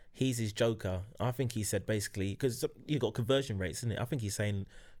his joker. I think he said basically, because you've got conversion rates, isn't it? I think he's saying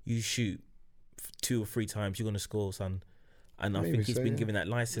you shoot 2 or 3 times, you're going to score, son. And I think he's been given that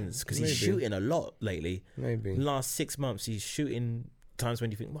license because he's shooting a lot lately. Maybe last 6 months he's shooting times when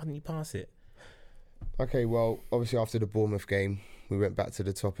you think, why didn't you pass it? Okay, well, obviously after the Bournemouth game, we went back to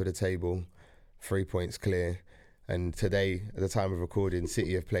the top of the table, 3 points clear. And today, at the time of recording,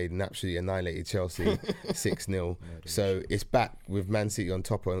 City have played and absolutely annihilated Chelsea 6-0. So it's back with Man City on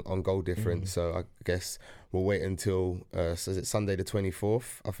top on goal difference. So I guess we'll wait until is it Sunday the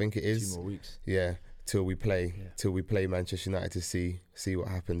 24th? I think it is. 2 more weeks. Yeah, till we play Manchester United to see what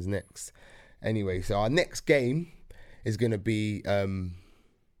happens next. Anyway, so our next game is going to be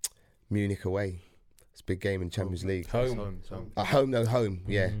Munich away. It's a big game in Champions League. Home.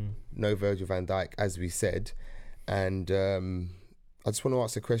 Yeah, no Virgil van Dijk, as we said. And I just want to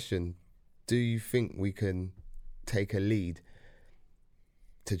ask a question. Do you think we can take a lead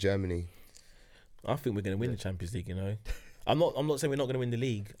to Germany? I think we're going to win the Champions League, I'm not saying we're not going to win the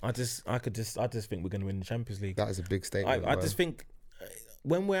league. I just think we're going to win the Champions League. That is a big statement. I just think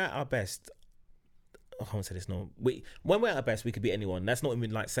when we're at our best, I can't say this no. When we're at our best, we could beat anyone. That's not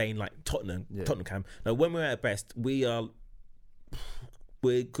even like saying like Tottenham Cam. No, when we're at our best, we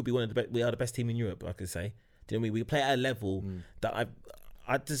could be one of the best. We are the best team in Europe, I could say. Do you know what I mean? We play at a level that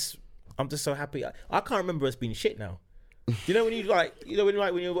I'm just so happy. I can't remember us being shit now. You know when you're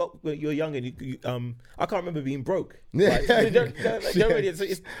young and you I can't remember being broke. Yeah, I get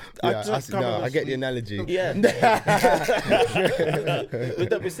the analogy. Yeah,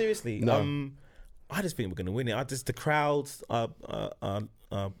 but seriously, I just think we're gonna win it. The crowds, our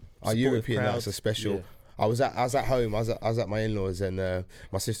European crowds, nights are special. Yeah. I was at home. I was at my in-laws, and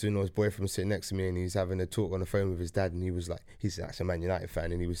my sister-in-law's boyfriend was sitting next to me, and he's having a talk on the phone with his dad, and he was like, he's actually a Man United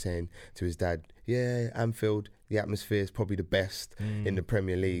fan, and he was saying to his dad, "Yeah, Anfield, the atmosphere is probably the best in the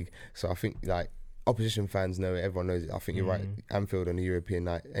Premier League." So I think like opposition fans know it, everyone knows it. I think you're right. Anfield on a European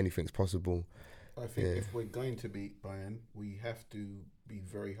night, anything's possible. I think if we're going to beat Bayern, we have to be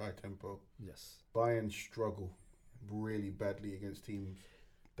very high tempo. Yes. Bayern struggle really badly against teams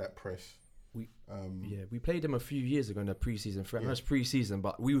that press. We played them a few years ago in the pre-season. I know it's pre-season,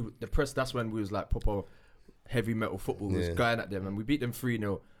 but the press. That's when we was like proper heavy metal football. We was going at them, and we beat them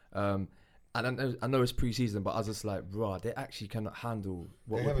 3-0. And I know it's pre-season, but I was just like, bro, they actually cannot handle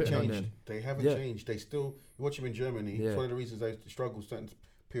what we're putting on them. They haven't changed. They still, you watch them in Germany. It's one of the reasons they struggle certain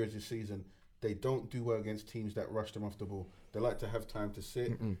periods of season. They don't do well against teams that rush them off the ball. They like to have time to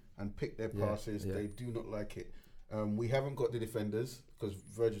sit and pick their passes. They do not like it. We haven't got the defenders because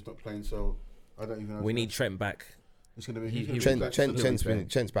Virgil's not playing, so I don't even know. We need Trent back. It's going to be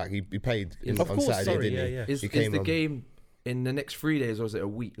Trent's back. He played on Saturday, didn't he? Is the game in the next 3 days, or is it a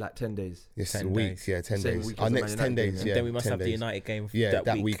week, like 10 days? Yes, 10 weeks. Yeah, 10 days. Our next 10 days. Yeah. Then we must have the United game.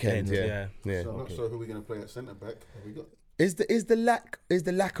 That weekend. Yeah. So I'm not sure who we're going to play at centre back. Have we got? Is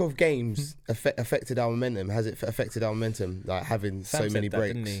the lack of games affected our momentum? Has it affected our momentum? Like having Sam so many that,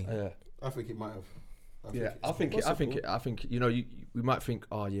 breaks. didn't he? I think it might have. I think you know, we might think,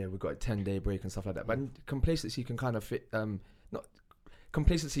 oh yeah, we've got a 10-day break and stuff like that, but complacency can kind of fit, not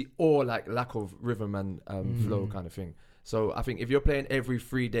complacency or like lack of rhythm and flow kind of thing. So I think if you're playing every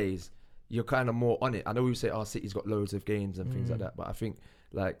 3 days, you're kind of more on it. I know we say, City's got loads of games and things like that, but I think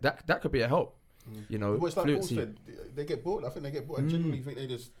like that could be a help. You know, well, it's like Paul said, they get bored. I think they get bored. I genuinely think they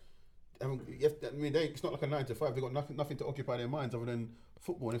just haven't. It's not like a 9 to 5. They got nothing to occupy their minds other than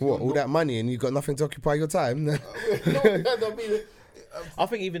football. And all that money and you've got nothing to occupy your time? I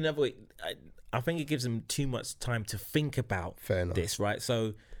think even I think it gives them too much time to think about this, right?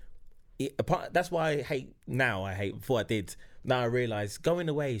 So that's why I hate. Before I did. Now I realise going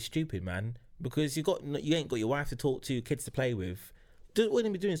away is stupid, man. Because you ain't got your wife to talk to, kids to play with. What we're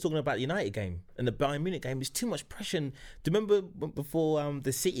going to be doing is talking about the United game and the Bayern Munich game. There's too much pressure. Do you remember before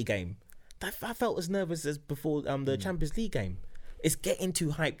the City game? I felt as nervous as before the Champions League game. It's getting too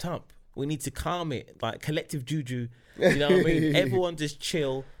hyped up. We need to calm it, like collective juju. You know what I mean? Everyone just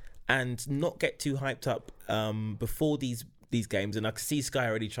chill and not get too hyped up before these games. And I can see Sky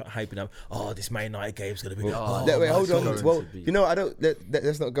already hyping up. Oh, this Man United game's going to be. Wait, hold on. Well, you know,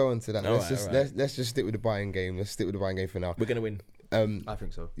 let's not go on to that. Let's just stick with the Bayern game. Let's stick with the Bayern game for now. We're going to win. I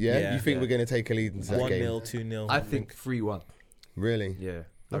think so. Yeah? You think we're going to take a lead into that game? 1-0, 2-0. I think 3-1. Really? Yeah. Okay.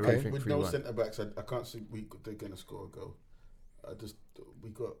 I really think With 3-1. no centre backs, I can't see they're going to score a goal. I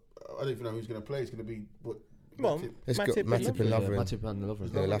don't even know who's going to play. It's going to be what? It's got Matip and Lovren. Matip and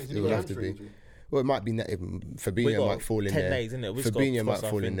Lovren. It will have to be. Well, it might be Fabinho might fall in 10 there. days, isn't it? Fabinho might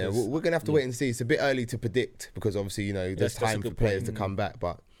fall in there. We're going to have to wait and see. It's a bit early to predict because obviously, you know, there's time for players to come back.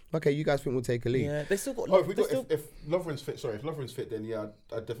 But okay, you guys think we'll take a lead? Yeah, they still got. If Lovren's fit, if Lovren's fit, then yeah,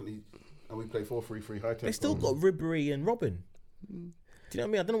 I'd definitely. And we play 4-3-3 high tempo. They still got Ribery and Robin. Do you know what I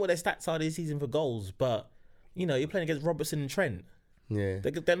mean? I don't know what their stats are this season for goals, but you know, you're playing against Robertson and Trent. Yeah,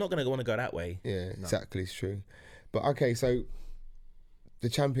 they're not going to want to go that way. Yeah, exactly, it's true. But okay, so the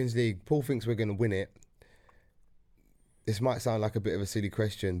Champions League, Paul thinks we're going to win it. This might sound like a bit of a silly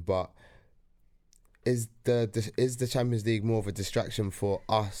question, but is the Champions League more of a distraction for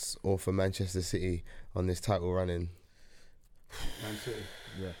us or for Manchester City on this title running? Man City.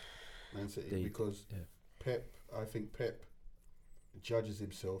 Yeah. Man City. Because Pep, I think Pep judges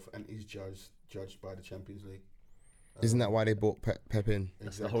himself and is judged by the Champions League. Isn't that why they brought Pep in?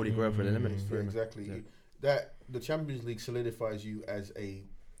 That's the holy grail for the limits. Yeah, exactly. Yeah. That the Champions League solidifies you as a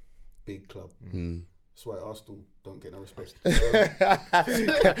big club. That's why Arsenal don't get no respect.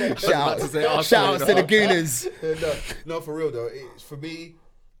 Shout out to the Gooners. No, for real though. For me,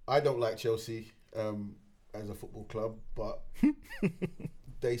 I don't like Chelsea as a football club, but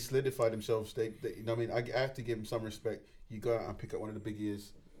they solidify themselves. They you know what I mean? I have to give them some respect. You go out and pick up one of the big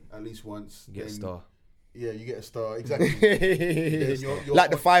ears at least once. You get a star. Yeah, you get a star. Exactly. you're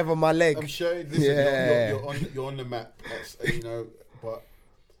like the 5 on my leg. I'm sure. Listen, you're on the map. That's, you know, but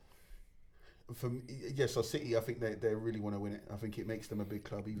for me, so City, I think they really want to win it. I think it makes them a big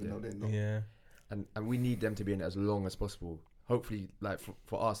club, even though they're not. Yeah. And we need them to be in it as long as possible. Hopefully, like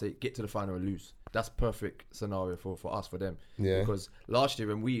for us, they get to the final and lose. That's perfect scenario for us, for them. Yeah. Because last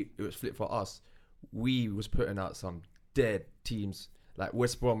year when it was flipped for us, we was putting out some dead teams. Like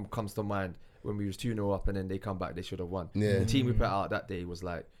West Brom comes to mind. When we was 2-0 up and then they come back, they should have won. Yeah. The team we put out that day was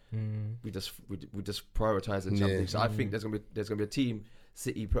like, we just prioritize the Champions League. So I think there's gonna be a team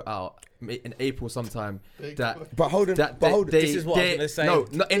City put out in April sometime. But hold on, this is what I was gonna say. No,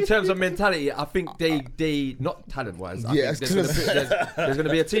 not in terms of mentality. I think they not talent wise. Yeah, there's gonna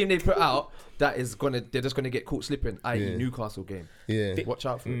be a team they put out that is they're just gonna get caught slipping. I.e. Newcastle game. Yeah, watch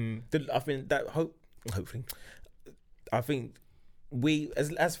out for it. I think that hopefully, I think we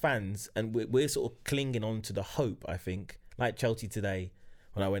as fans, and we're sort of clinging on to the hope. I think, like Chelsea today,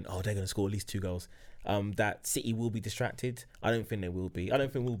 when I went, oh, they're going to score at least 2 goals. That City will be distracted. I don't think they will be. I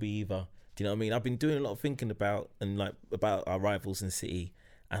don't think we'll be either. Do you know what I mean? I've been doing a lot of thinking about our rivals in City,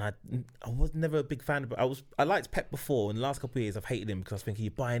 and I was never a big fan. I liked Pep before. In the last couple of years, I've hated him because I was thinking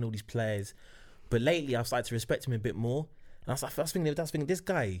you're buying all these players. But lately, I've started to respect him a bit more. And I was thinking, this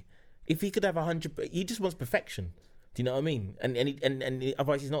guy, if he could have 100, he just wants perfection. Do you know what I mean? And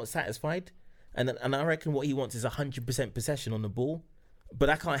otherwise, he's not satisfied. And I reckon what he wants is 100% possession on the ball. But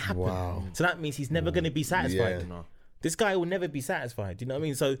that can't happen. Wow. So that means he's never going to be satisfied. Yeah. This guy will never be satisfied. Do you know what I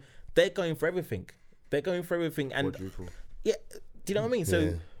mean? So they're going for everything. And quadruple. Yeah, do you know what I mean?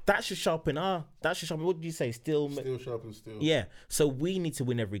 So that should sharpen. What did you say? Steel sharpens steel. Yeah. So we need to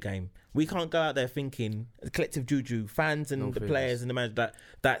win every game. We can't go out there thinking the collective juju, fans and the players and the manager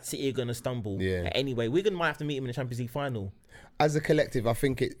that City are going to stumble. Yeah. Anyway, might have to meet him in the Champions League final. As a collective, I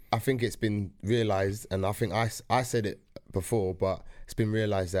think it's been realised, and I think I said it before, but it's been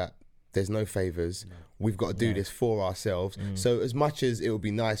realised that there's no favours. No. We've got to do this for ourselves. So as much as it would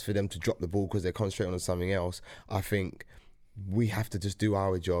be nice for them to drop the ball because they're concentrating on something else, I think we have to just do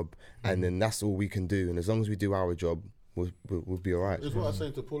our job, and then that's all we can do. And as long as we do our job, we'll be all right. That's what I was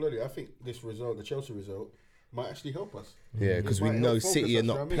saying to Paul earlier. I think this result, the Chelsea result, might actually help us. Yeah, because we know City are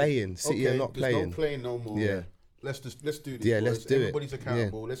not playing. City are not playing. There's no playing no more. Yeah. Let's do this. Yeah, let's do Everybody's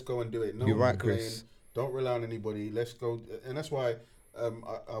accountable. Let's go and do it. No You're right, playing. Chris. Don't rely on anybody. Let's go. And that's why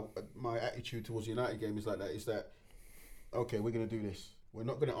my attitude towards the United game is like that. Is that, okay, we're going to do this. We're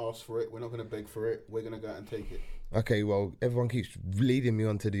not going to ask for it. We're not going to beg for it. We're going to go out and take it. Okay, well, everyone keeps leading me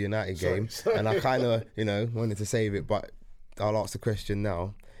onto the United game. And I kind of, wanted to save it, but I'll ask the question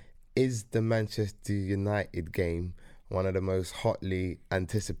now. Is the Manchester United game one of the most hotly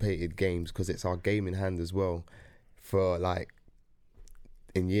anticipated games? Because it's our game in hand as well for,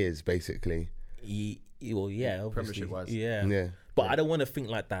 in years, basically. Well, yeah, obviously. Premiership-wise. Yeah. But I don't want to think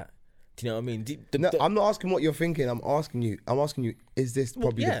like that. Do you know what I mean? I'm not asking what you're thinking. I'm asking you, is this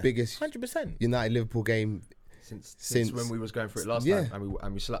probably the biggest 100% United-Liverpool game since when we was going for it last time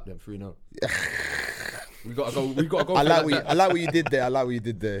and we slapped them 3-0. We got to go. I like what you did there. Yeah,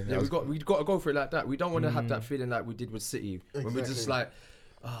 we got to go for it like that. We don't want to have that feeling like we did with City when we're just like,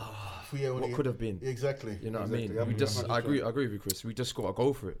 what could have been? Exactly. You know what I mean? I agree with you, Chris. We just got to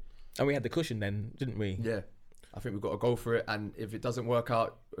go for it. And we had the cushion then, didn't we? Yeah. I think we've got to go for it, and if it doesn't work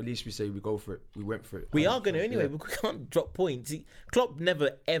out, at least we say we go for it. We went for it. We are going to anyway. We can't drop points. Klopp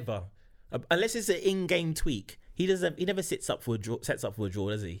never ever, unless it's an in-game tweak. He never sets up for a draw,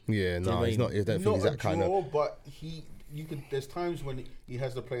 does he? Yeah, no, he's not. I don't think he's that kind of. But there's times when he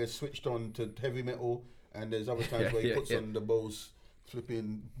has the players switched on to heavy metal, and there's other times where he puts on the Bose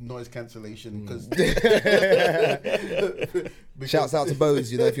flipping noise cancellation because shouts out to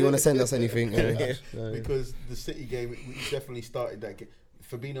Bose, if you want to send us anything. Because the City game, we definitely started that game.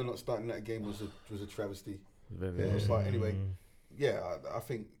 Fabinho not starting that game was a travesty. But anyway, I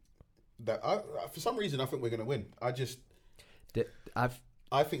think that for some reason I think we're going to win. I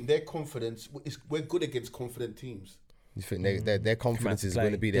think their confidence we're good against confident teams. You think their confidence is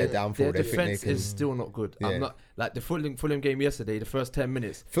going to be their downfall? Their defense is still not good. I'm not like the Fulham game yesterday. The first 10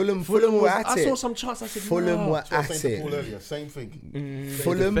 minutes, Fulham were at it. I saw some chances. I said Fulham were at it. Earlier, same thing.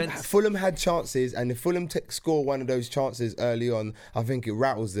 Fulham had chances, and if Fulham score one of those chances early on, I think it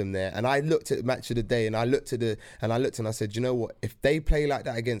rattles them there. And I looked at the match of the day, and I looked and I said, you know what? If they play like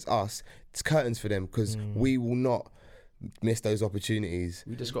that against us, it's curtains for them because we will not miss those opportunities.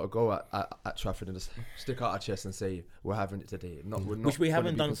 We just got to go at Trafford and just stick out our chest and say we're having it today. Which we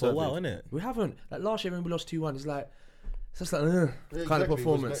haven't done for a while, innit? We haven't. Like last year when we lost 2-1, it's just like kind of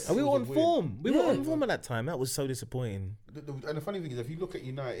performance. And we were on form. We were on form at that time. That was so disappointing. And the funny thing is, if you look at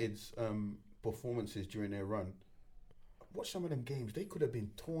United's performances during their run, watch some of them games. They could have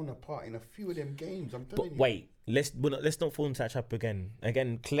been torn apart in a few of them games. I'm telling you. Wait, let's not fall into that trap again.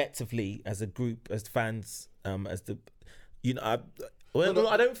 Again, collectively, as a group, as fans, as the. I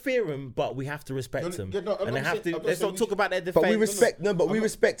don't fear them, but we have to respect them. And they have to. Let's not talk about their defense. But we respect. We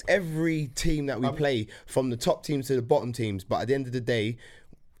respect every team that we play, from the top teams to the bottom teams. But at the end of the day,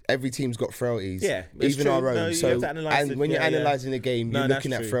 every team's got frailties. Yeah, even our own. No, so, and when you're analysing the game, you're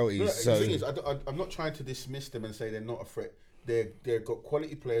looking at frailties. So the thing is, I'm not trying to dismiss them and say they're not a threat. They've got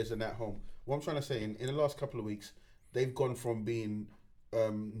quality players in that home. What I'm trying to say, in the last couple of weeks, they've gone from being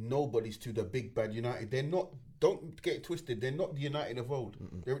nobodies to the big bad United. They're not. Don't get it twisted. They're not the United of old.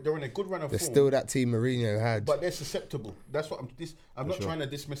 They're in a good run of form. They're still that team Mourinho had. But they're susceptible. That's what I'm not trying to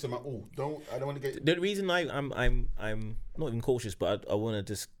dismiss them at all. I don't want to get. The reason I'm not even cautious, but I want to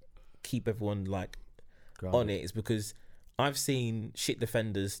just keep everyone on it is because I've seen shit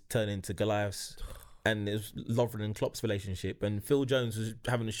defenders turn into Goliaths, and there's Lovren and Klopp's relationship, and Phil Jones was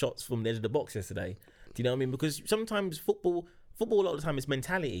having the shots from the edge of the box yesterday. Do you know what I mean? Because sometimes football a lot of the time is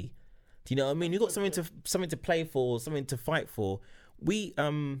mentality. Do you know what I mean? You got something to play for, something to fight for. We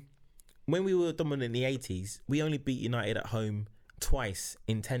when we were dominant in the 80s, we only beat United at home twice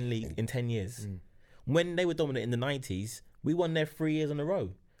in 10 years. When they were dominant in the 90s, we won there 3 years in a row.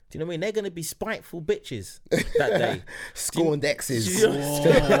 Do you know what I mean? They're going to be spiteful bitches that day. Scorned exes. Scorn.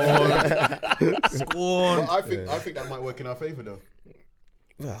 Well, I think that might work in our favour though.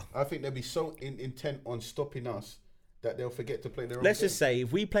 Well, I think they'll be so intent on stopping us that they'll forget to play their own Let's game. just say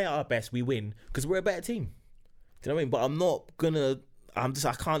if we play at our best, we win because we're a better team. Do you know what I mean? But I'm not gonna. I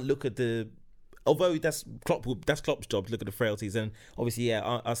can't look at the. Although that's Klopp's job to look at the frailties, and obviously,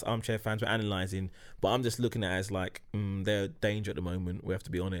 us armchair fans were analysing. But I'm just looking at it as like they're a danger at the moment. We have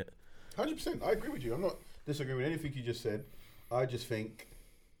to be on it. 100%. I agree with you. I'm not disagreeing with anything you just said. I just think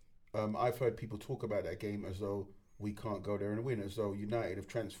I've heard people talk about that game as though we can't go there and win, as though United have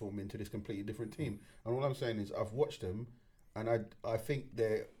transformed into this completely different team. And all I'm saying is I've watched them, and I think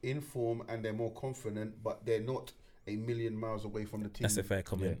they're in form and they're more confident, but they're not a million miles away from the team. That's a fair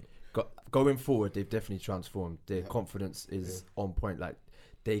comment. Going forward, they've definitely transformed. Their confidence is on point. Like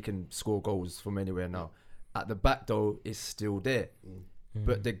they can score goals from anywhere now. At the back, though, it's still there.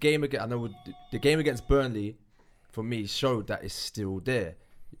 But the game against Burnley, for me, showed that it's still there.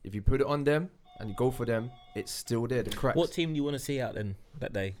 If you put it on them and you go for them, it's still there. The cracks. What team do you want to see out then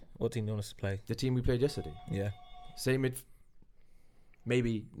that day? What team do you want us to play? The team we played yesterday. Yeah. Same mid.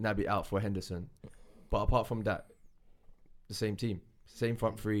 Maybe Naby out for Henderson, but apart from that, the same team. Same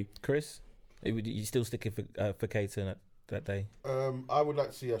front three. Chris, you still sticking for Keita that day? I would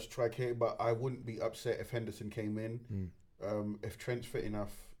like to see us try Keita, but I wouldn't be upset if Henderson came in. If Trent's fit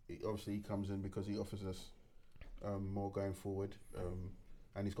enough, obviously he comes in because he offers us more going forward,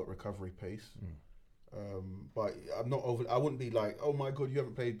 and he's got recovery pace. But I'm not over. I wouldn't be like, oh my god, you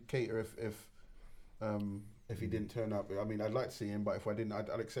haven't played Keita if he didn't turn up. I mean, I'd like to see him, but if I didn't, I'd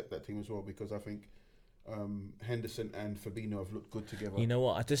accept that team as well because I think Henderson and Fabinho have looked good together. You know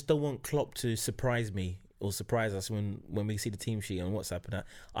what? I just don't want Klopp to surprise me or surprise us when we see the team sheet on WhatsApp and that.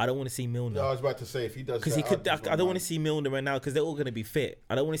 I don't want to see Milner. I was about to say if he does because he could. I don't want to see Milner right now because they're all going to be fit.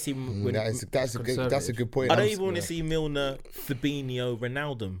 I don't want to see. That's a good point. I don't even want to see Milner, Fabinho,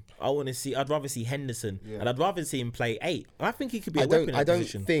 Ronaldo. I'd rather see Henderson, and I'd rather see him play 8. I think he could be. I don't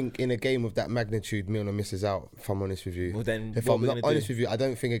think in a game of that magnitude Milner misses out. If I'm honest with you, well, then if I'm not honest with you, I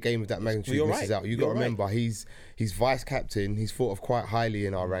don't think a game of that magnitude misses out. You got to remember he's vice captain. He's thought of quite highly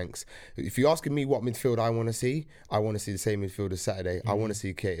in our ranks. If you're asking me what midfield I want to see the same midfield as Saturday. I want to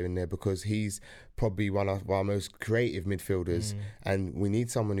see Keita in there because he's probably one of our most creative midfielders, and we need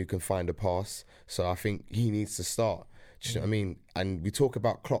someone who can find a pass. So I think he needs to start. Do you know what I mean? And we talk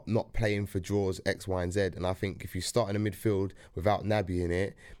about Klopp not playing for draws X, Y, and Z, and I think if you start in a midfield without Naby in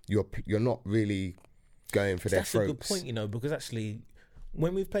it, you're not really going for their throats. That's a good point, because actually,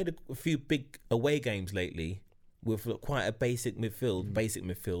 when we've played a few big away games lately with quite a basic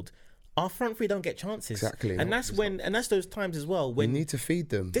midfield. Our front three don't get chances. Exactly. And that's those times as well when you need to feed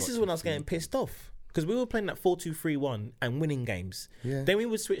them. This is when I was getting pissed off. Because we were playing that 4-2-3-1 and winning games. Yeah. Then we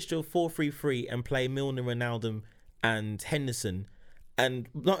would switch to a 4-3-3 and play Milner, Ronaldo and Henderson. And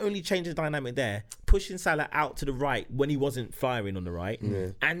not only change the dynamic there, pushing Salah out to the right when he wasn't firing on the right,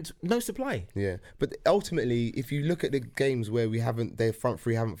 and no supply. Yeah, but ultimately, if you look at the games where their front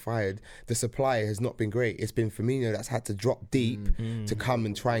three haven't fired, the supply has not been great. It's been Firmino that's had to drop deep to come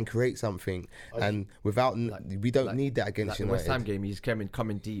and try and create something, and we don't need that against the United. West Ham game, he's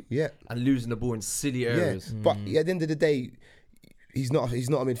coming deep, yeah, and losing the ball in silly areas. But at the end of the day, he's not a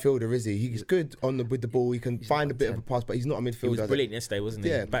midfielder, is he? He's good with the ball. He can find a bit of a pass, but he's not a midfielder. He was brilliant yesterday, wasn't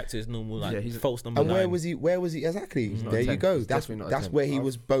he? Yeah. Back to his normal false number and 9. where was he exactly? There you go. That's where he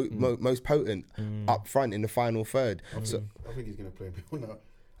was most potent up front in the final third. I think he's going to play Milner.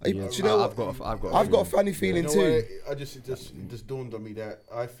 Do you know I've got a funny feeling too. I just dawned on me that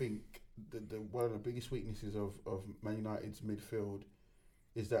I think one of the biggest weaknesses of Man United's midfield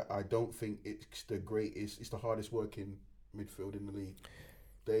is that I don't think it's the greatest. It's the hardest working midfield in the league.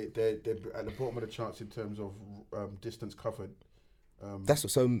 They're at the bottom of the charts in terms of distance covered.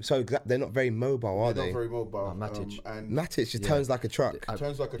 They're not very mobile, are they? They're not very mobile. Matic just turns like a truck.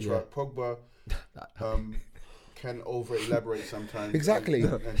 Turns like a truck. Pogba can over elaborate sometimes. Exactly.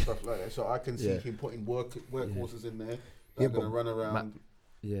 And stuff like that. So I can see him putting workhorses in there that are going to run around.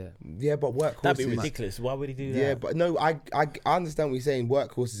 But workhorses. That'd be ridiculous. Why would he do that? Yeah, but no, I understand what you're saying.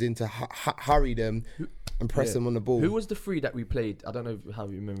 Workhorses in to hurry them and press them on the ball. Who was the three that we played? I don't know how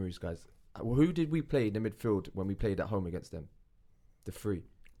you remember these guys. Who did we play in the midfield when we played at home against them? The three.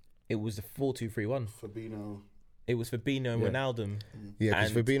 It was the 4-2-3-1. Fabinho. It was Fabinho and Yeah. Ronaldo. Yeah,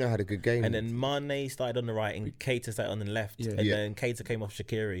 because And- Fabinho had a good game. And then Mane started on the right and Keita started on the left. Yeah. And Yeah. then Keita came off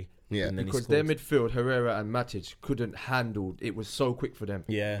Shaqiri. Yeah. And then Because he their scored. midfield, Herrera and Matic, couldn't handle. It was so quick for them.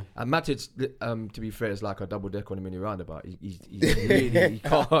 Yeah. And Matic, to be fair, is like a double deck on a mini roundabout. He really he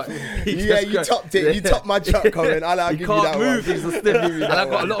can't. He Yeah, just you can't- topped it. You topped my truck, Colin. I'll He give you can't that move. one. He's a stiff. And I've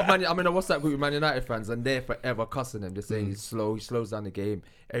got a lot of I'm in a WhatsApp group with Man United fans, and they're forever cussing him. They're saying he's slow. He slows down the game.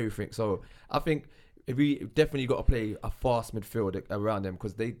 Everything. So I think if we definitely got to play a fast midfield around them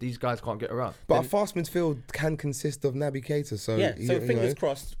because these guys can't get around. But a fast midfield can consist of Naby Keita. So Yeah. So you fingers know,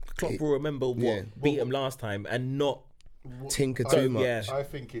 crossed, Klopp will remember what Yeah. beat him last time and not. tinker I- too much. yeah. I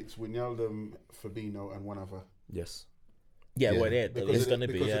think it's Wijnaldum, Fabinho, and one other. Yes. Yeah, Yeah. well, yeah, Because it's of going the-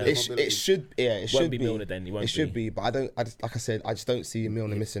 to be. because of Yeah. the- It should, yeah, it should be Milner then. He won't It should be. be, but I just like I said, I just don't see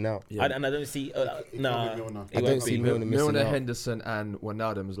Milner missing out. Yeah. And I don't see. It can't Nah. be Milner. it I won't don't see be. Milner missing Milner, out. Henderson, and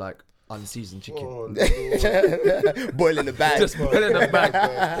Wijnaldum is like unseasoned chicken. Oh, Lord. Boil in the bag. Just put it in the bag.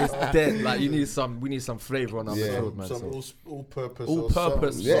 It's dead. Like we need some flavour on our Yeah. midfield, man. Some So. all-purpose. All or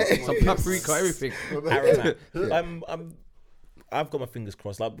purpose, some- Yeah. some paprika, everything. Aromat. Yeah. I've got my fingers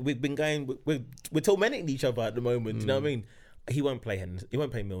crossed. Like we've been going, we're tormenting each other at the moment. You know what I mean? He won't play Henderson. He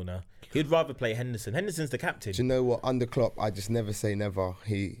won't play Milner. He'd rather play Henderson. Henderson's the captain. Do you know what? Under Klopp, I just never say never.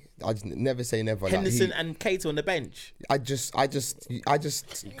 I just never say never. Like, Henderson and Keita on the bench. I just don't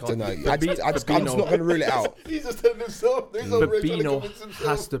know. I'm Fabinho- just not going to rule it out. He's just telling himself. He's not really trying to Fabinho convince himself.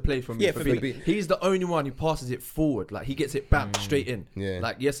 has to play for me. Yeah, Fabinho. He's the only one who passes it forward. Like he gets it back straight in. Yeah.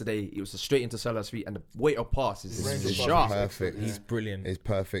 Like yesterday, it was straight into Salah's feet, and the weight of pass is Range of sharp. pass. Perfect. Yeah. He's brilliant. It's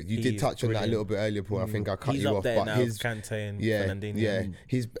perfect. You He did is touch on that a brilliant. little bit earlier, Paul. I think I cut He's you up off, there but now. his Kante and yeah, Fernandinho. yeah,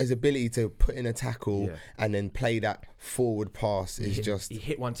 his ability to put in a tackle Yeah. and then play that forward pass is just He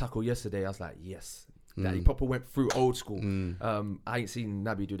hit one tackle yesterday. I was like, yes. That he proper went through old school. I ain't seen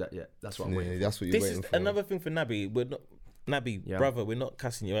Naby do that yet. That's what I'm waiting yeah, for. that's what you're This waiting is for. another thing for Naby. We're not Naby, Yeah. brother. We're not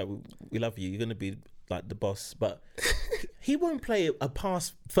cussing you out. We love you. You're gonna be like the boss, but he won't play a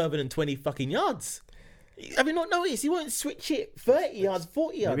pass further than 20 fucking yards. Have you not noticed? He won't switch it 30 yards,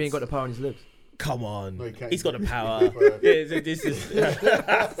 40 yards. Maybe he ain't got the power in his legs. Come on, No, he can't. he's got the power. Yeah. Yeah, so this is.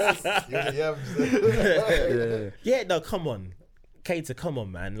 Yeah, no, come on, Keita, come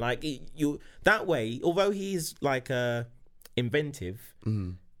on, man. Like you that way. Although he's like inventive,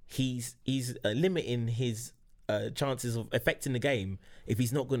 he's limiting his chances of affecting the game if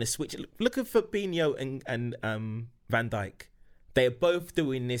he's not going to switch. Look at Fabinho and Van Dijk. They're both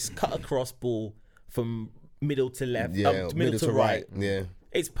doing this cut across ball from middle to left, yeah, middle to right. Yeah,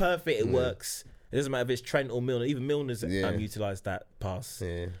 It's perfect. It works. It doesn't matter if it's Trent or Milner. Even Milner's Yeah. utilised that pass.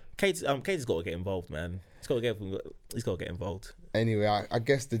 yeah. Keita's got to get involved, man. He's got to get involved. Anyway, I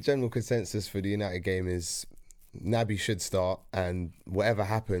guess the general consensus for the United game is Naby should start, and whatever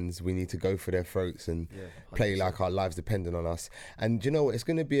happens, we need to go for their throats and play like our lives dependent on us. And you know what? It's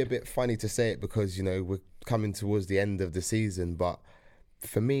going to be a bit funny to say it because, you know, we're coming towards the end of the season. But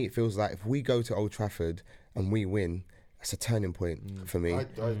for me, it feels like if we go to Old Trafford and we win, it's a turning point for me. I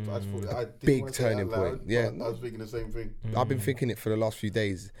didn't Big wanna say it out turning loud, point. Yeah. but I was thinking the same thing. I've been thinking it for the last few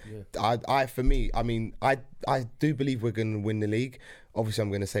days. I do believe we're going to win the league. Obviously, I'm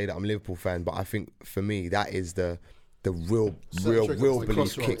going to say that I'm a Liverpool fan, but I think for me that is the real Trigger belief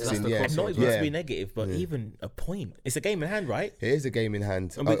crossroads. kicks That's in. the Yeah, crossroads. Not even yeah. to be negative, but even a point. It's a game in hand, right? It is a game in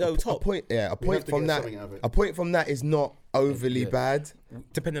hand. And we go a top. point, yeah, a We point have to from get that. something out of it. A point from that is not overly Yeah. bad.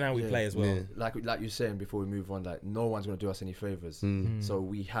 Depending on how we play as well. Yeah. Like you're saying before we move on, like no one's going to do us any favors. So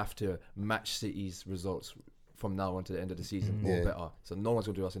we have to match City's results from now on to the end of the season or Yeah. better. So no one's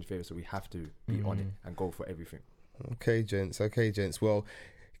going to do us any favors. So we have to be on it and go for everything. Okay, gents. Well,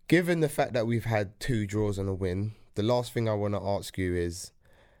 given the fact that we've had 2 draws and a win, the last thing I want to ask you is: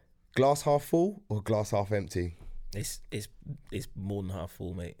 glass half full or glass half empty? It's more than half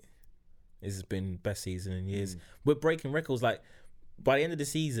full, mate. This has been best season in years. We're breaking records. Like by the end of the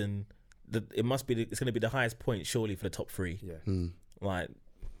season, it's going to be the highest point surely for the top 3. Yeah. Like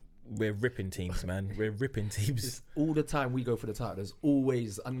we're ripping teams, man. We're ripping teams. It's all the time we go for the title. There's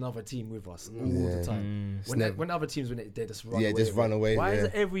always another team with us all the time. When other teams win it, they just run away. just with run it. away, Why is yeah.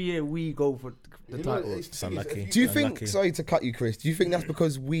 it every year we go for the You know, title? it's unlucky. Do you think? Unlucky. Sorry to cut you, Chris. Do you think that's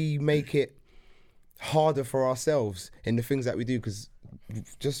because we make it harder for ourselves in the things that we do? Because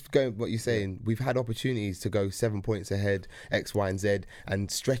just going what you're saying, we've had opportunities to go 7 points ahead, X, Y, and Z, and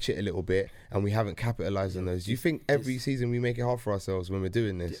stretch it a little bit, and we haven't capitalised on those. Do you think every season we make it hard for ourselves when we're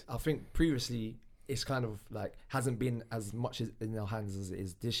doing this? I think previously it's kind of like hasn't been as much in our hands as it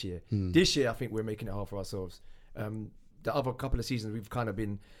is this year. This year, I think we're making it hard for ourselves. the other couple of seasons we've kind of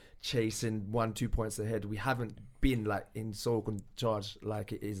been chasing 1-2 points ahead. We haven't been like in sole charge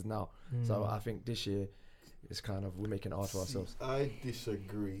like it is now. So I think this year it's kind of, we're making it hard for ourselves. I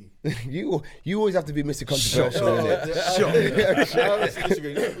disagree. You always have to be Mr. Controversial, innit? I honestly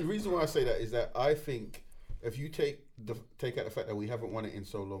disagree. The reason why I say that is that I think if you take out the fact that we haven't won it in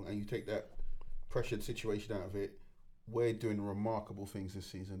so long, and you take that pressured situation out of it, we're doing remarkable things this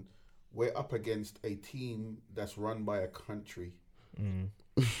season. We're up against a team that's run by a country.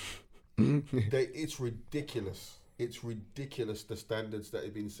 It's ridiculous. It's ridiculous, the standards that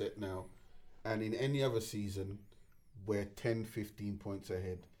have been set now. And in any other season, we're 10, 15 points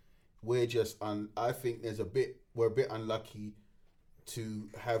ahead. We're just, I think we're a bit unlucky to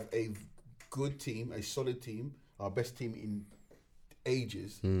have a good team, a solid team, our best team in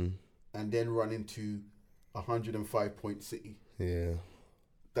ages, and then run into 105-point City. Yeah.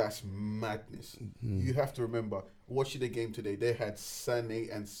 That's madness. You have to remember, watching the game today, they had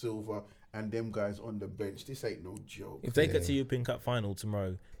Sané and Silva and them guys on the bench. This ain't no joke. If they get to European Cup final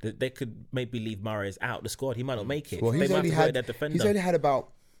tomorrow, they could maybe leave Mahrez out the squad. He might not make it. Well, they he's might only have to go had their defender. he's only had about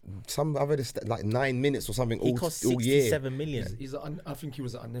like 9 minutes or something He all cost all year. 67 million. I think he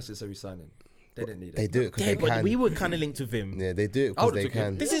was an unnecessary signing. They didn't need They it. do it because Yeah, they but can. we were kind of linked with him. Yeah, they do it I because would've they took him.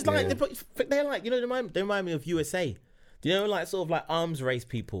 can. This is like they're like, you know, they remind me of USA. Do you know, like sort of like arms race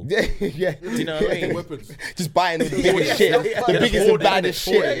people? Yeah, yeah. Do you know what I mean? Weapons. Just buying the biggest shit, the biggest and baddest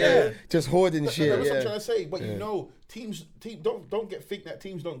shit. Yeah. Just hoarding That's shit. what I'm Yeah. trying to say. But you know, teams don't think that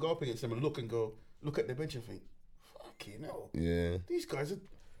teams don't go up against them and look at their bench and think, fucking hell. Yeah. These guys are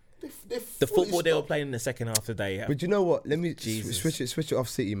they're The fully football they were stocked. playing in the second half today. But you know what? Let me Jesus. switch it off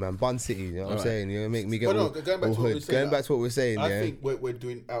City, man. Bun City. You know what I'm saying? You know, make me get But no, all, going back all to what we were hood. saying, Going back to what we're saying. I Yeah. think we're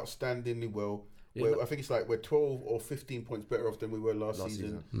doing outstandingly well. Yeah, I think it's like we're 12 or 15 points better off than we were last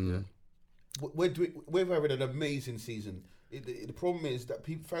season. We're having an amazing season. The problem is that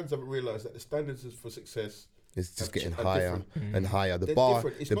fans haven't realised that the standards for success It's just are getting are higher different. and higher. The They're bar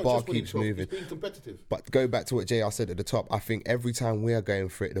different. It's the not bar just winning keeps 12, moving. It's being competitive. But go back to what JR said at the top. I think every time we are going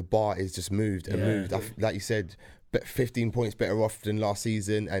for it, the bar is just moved and moved. Like you said, 15 points better off than last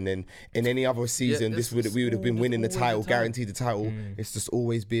season, and then in any other season, we would have been winning the title, guaranteed the title. It's just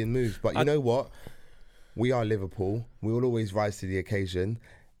always being moved. But you know what? We are Liverpool. We will always rise to the occasion.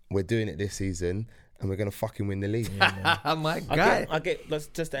 We're doing it this season, and we're gonna fucking win the league. My guy. I get. Let's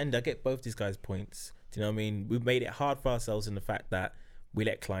just end. I get both these guys' points. Do you know what I mean? We've made it hard for ourselves in the fact that we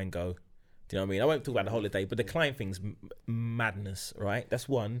let Klein go. Do you know what I mean? I won't talk about the holiday, but the Klein thing's madness, right? That's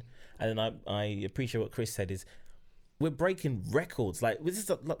one. And then I appreciate what Chris said is we're breaking records. Like this is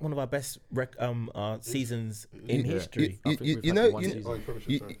like one of our best seasons in history. You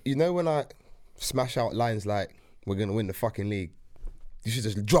know when I smash out lines like we're gonna win the fucking league, you should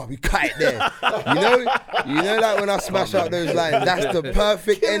just drop, you cut it there. you know, like when I smash out those lines, that's the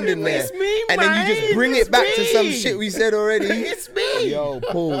perfect ending there. It's me, and then you just man. bring It's it back to some me. shit we said already. It's me. Yo,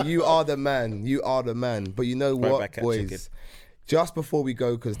 Paul, you are the man. You are the man. But you know Right what, back at boys? chicken. Just before we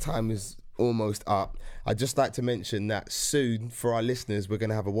go, because time is almost up, I'd just like to mention that soon, for our listeners, we're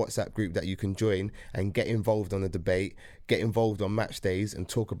going to have a WhatsApp group that you can join and get involved on the debate, get involved on match days and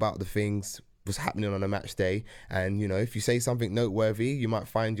talk about the things was happening on a match day. And you know, if you say something noteworthy, you might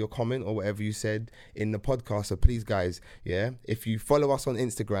find your comment or whatever you said in the podcast. So please, guys, if you follow us on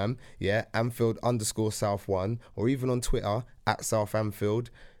Instagram, Anfield_South1, or even on Twitter @South Anfield,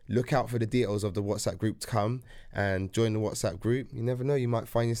 look out for the details of the WhatsApp group to come and join the WhatsApp group. You never know, you might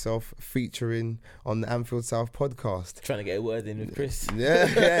find yourself featuring on the Anfield South podcast. Trying to get a word in with Chris.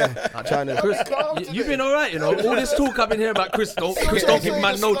 Trying to. Chris, you've been all right, you know. All this talk I've been hearing about Chris don't give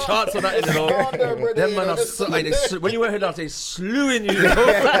man no chance on that, you know. Them man are when you were here last, they slewing you. You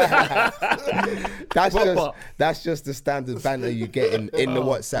know? That's just the standard banter you get in the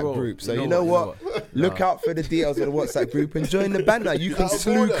WhatsApp bro, group. So you you know know what, what? Look out for the details of the WhatsApp group and join the banter. You can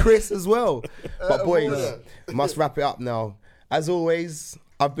slew Chris as well. But boys, must wrap it up now. As always,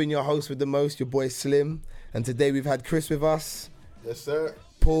 I've been your host with the most, your boy Slim, and today we've had Chris with us. Yes, sir.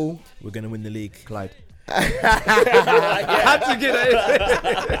 Paul. We're gonna win the league. Clyde. Had to get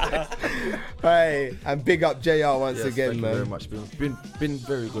it. Hey, and big up JR once again, thank man. you very much. Been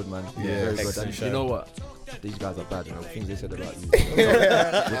very good, man. Yeah, very good. excellent And show. you know what? These guys are bad, you know. Things they said about you.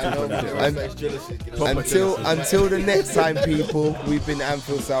 Until the next time, people, we've been the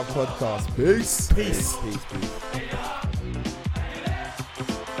Anfield South Podcast. Peace. Peace.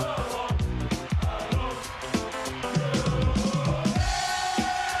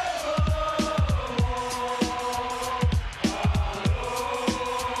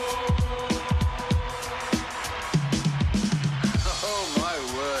 Oh my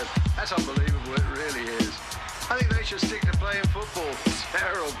word, that's unbelievable, it really is. I think they should stick to playing football.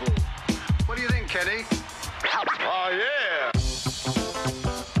 Terrible. What do you think, Kenny? Oh, yeah.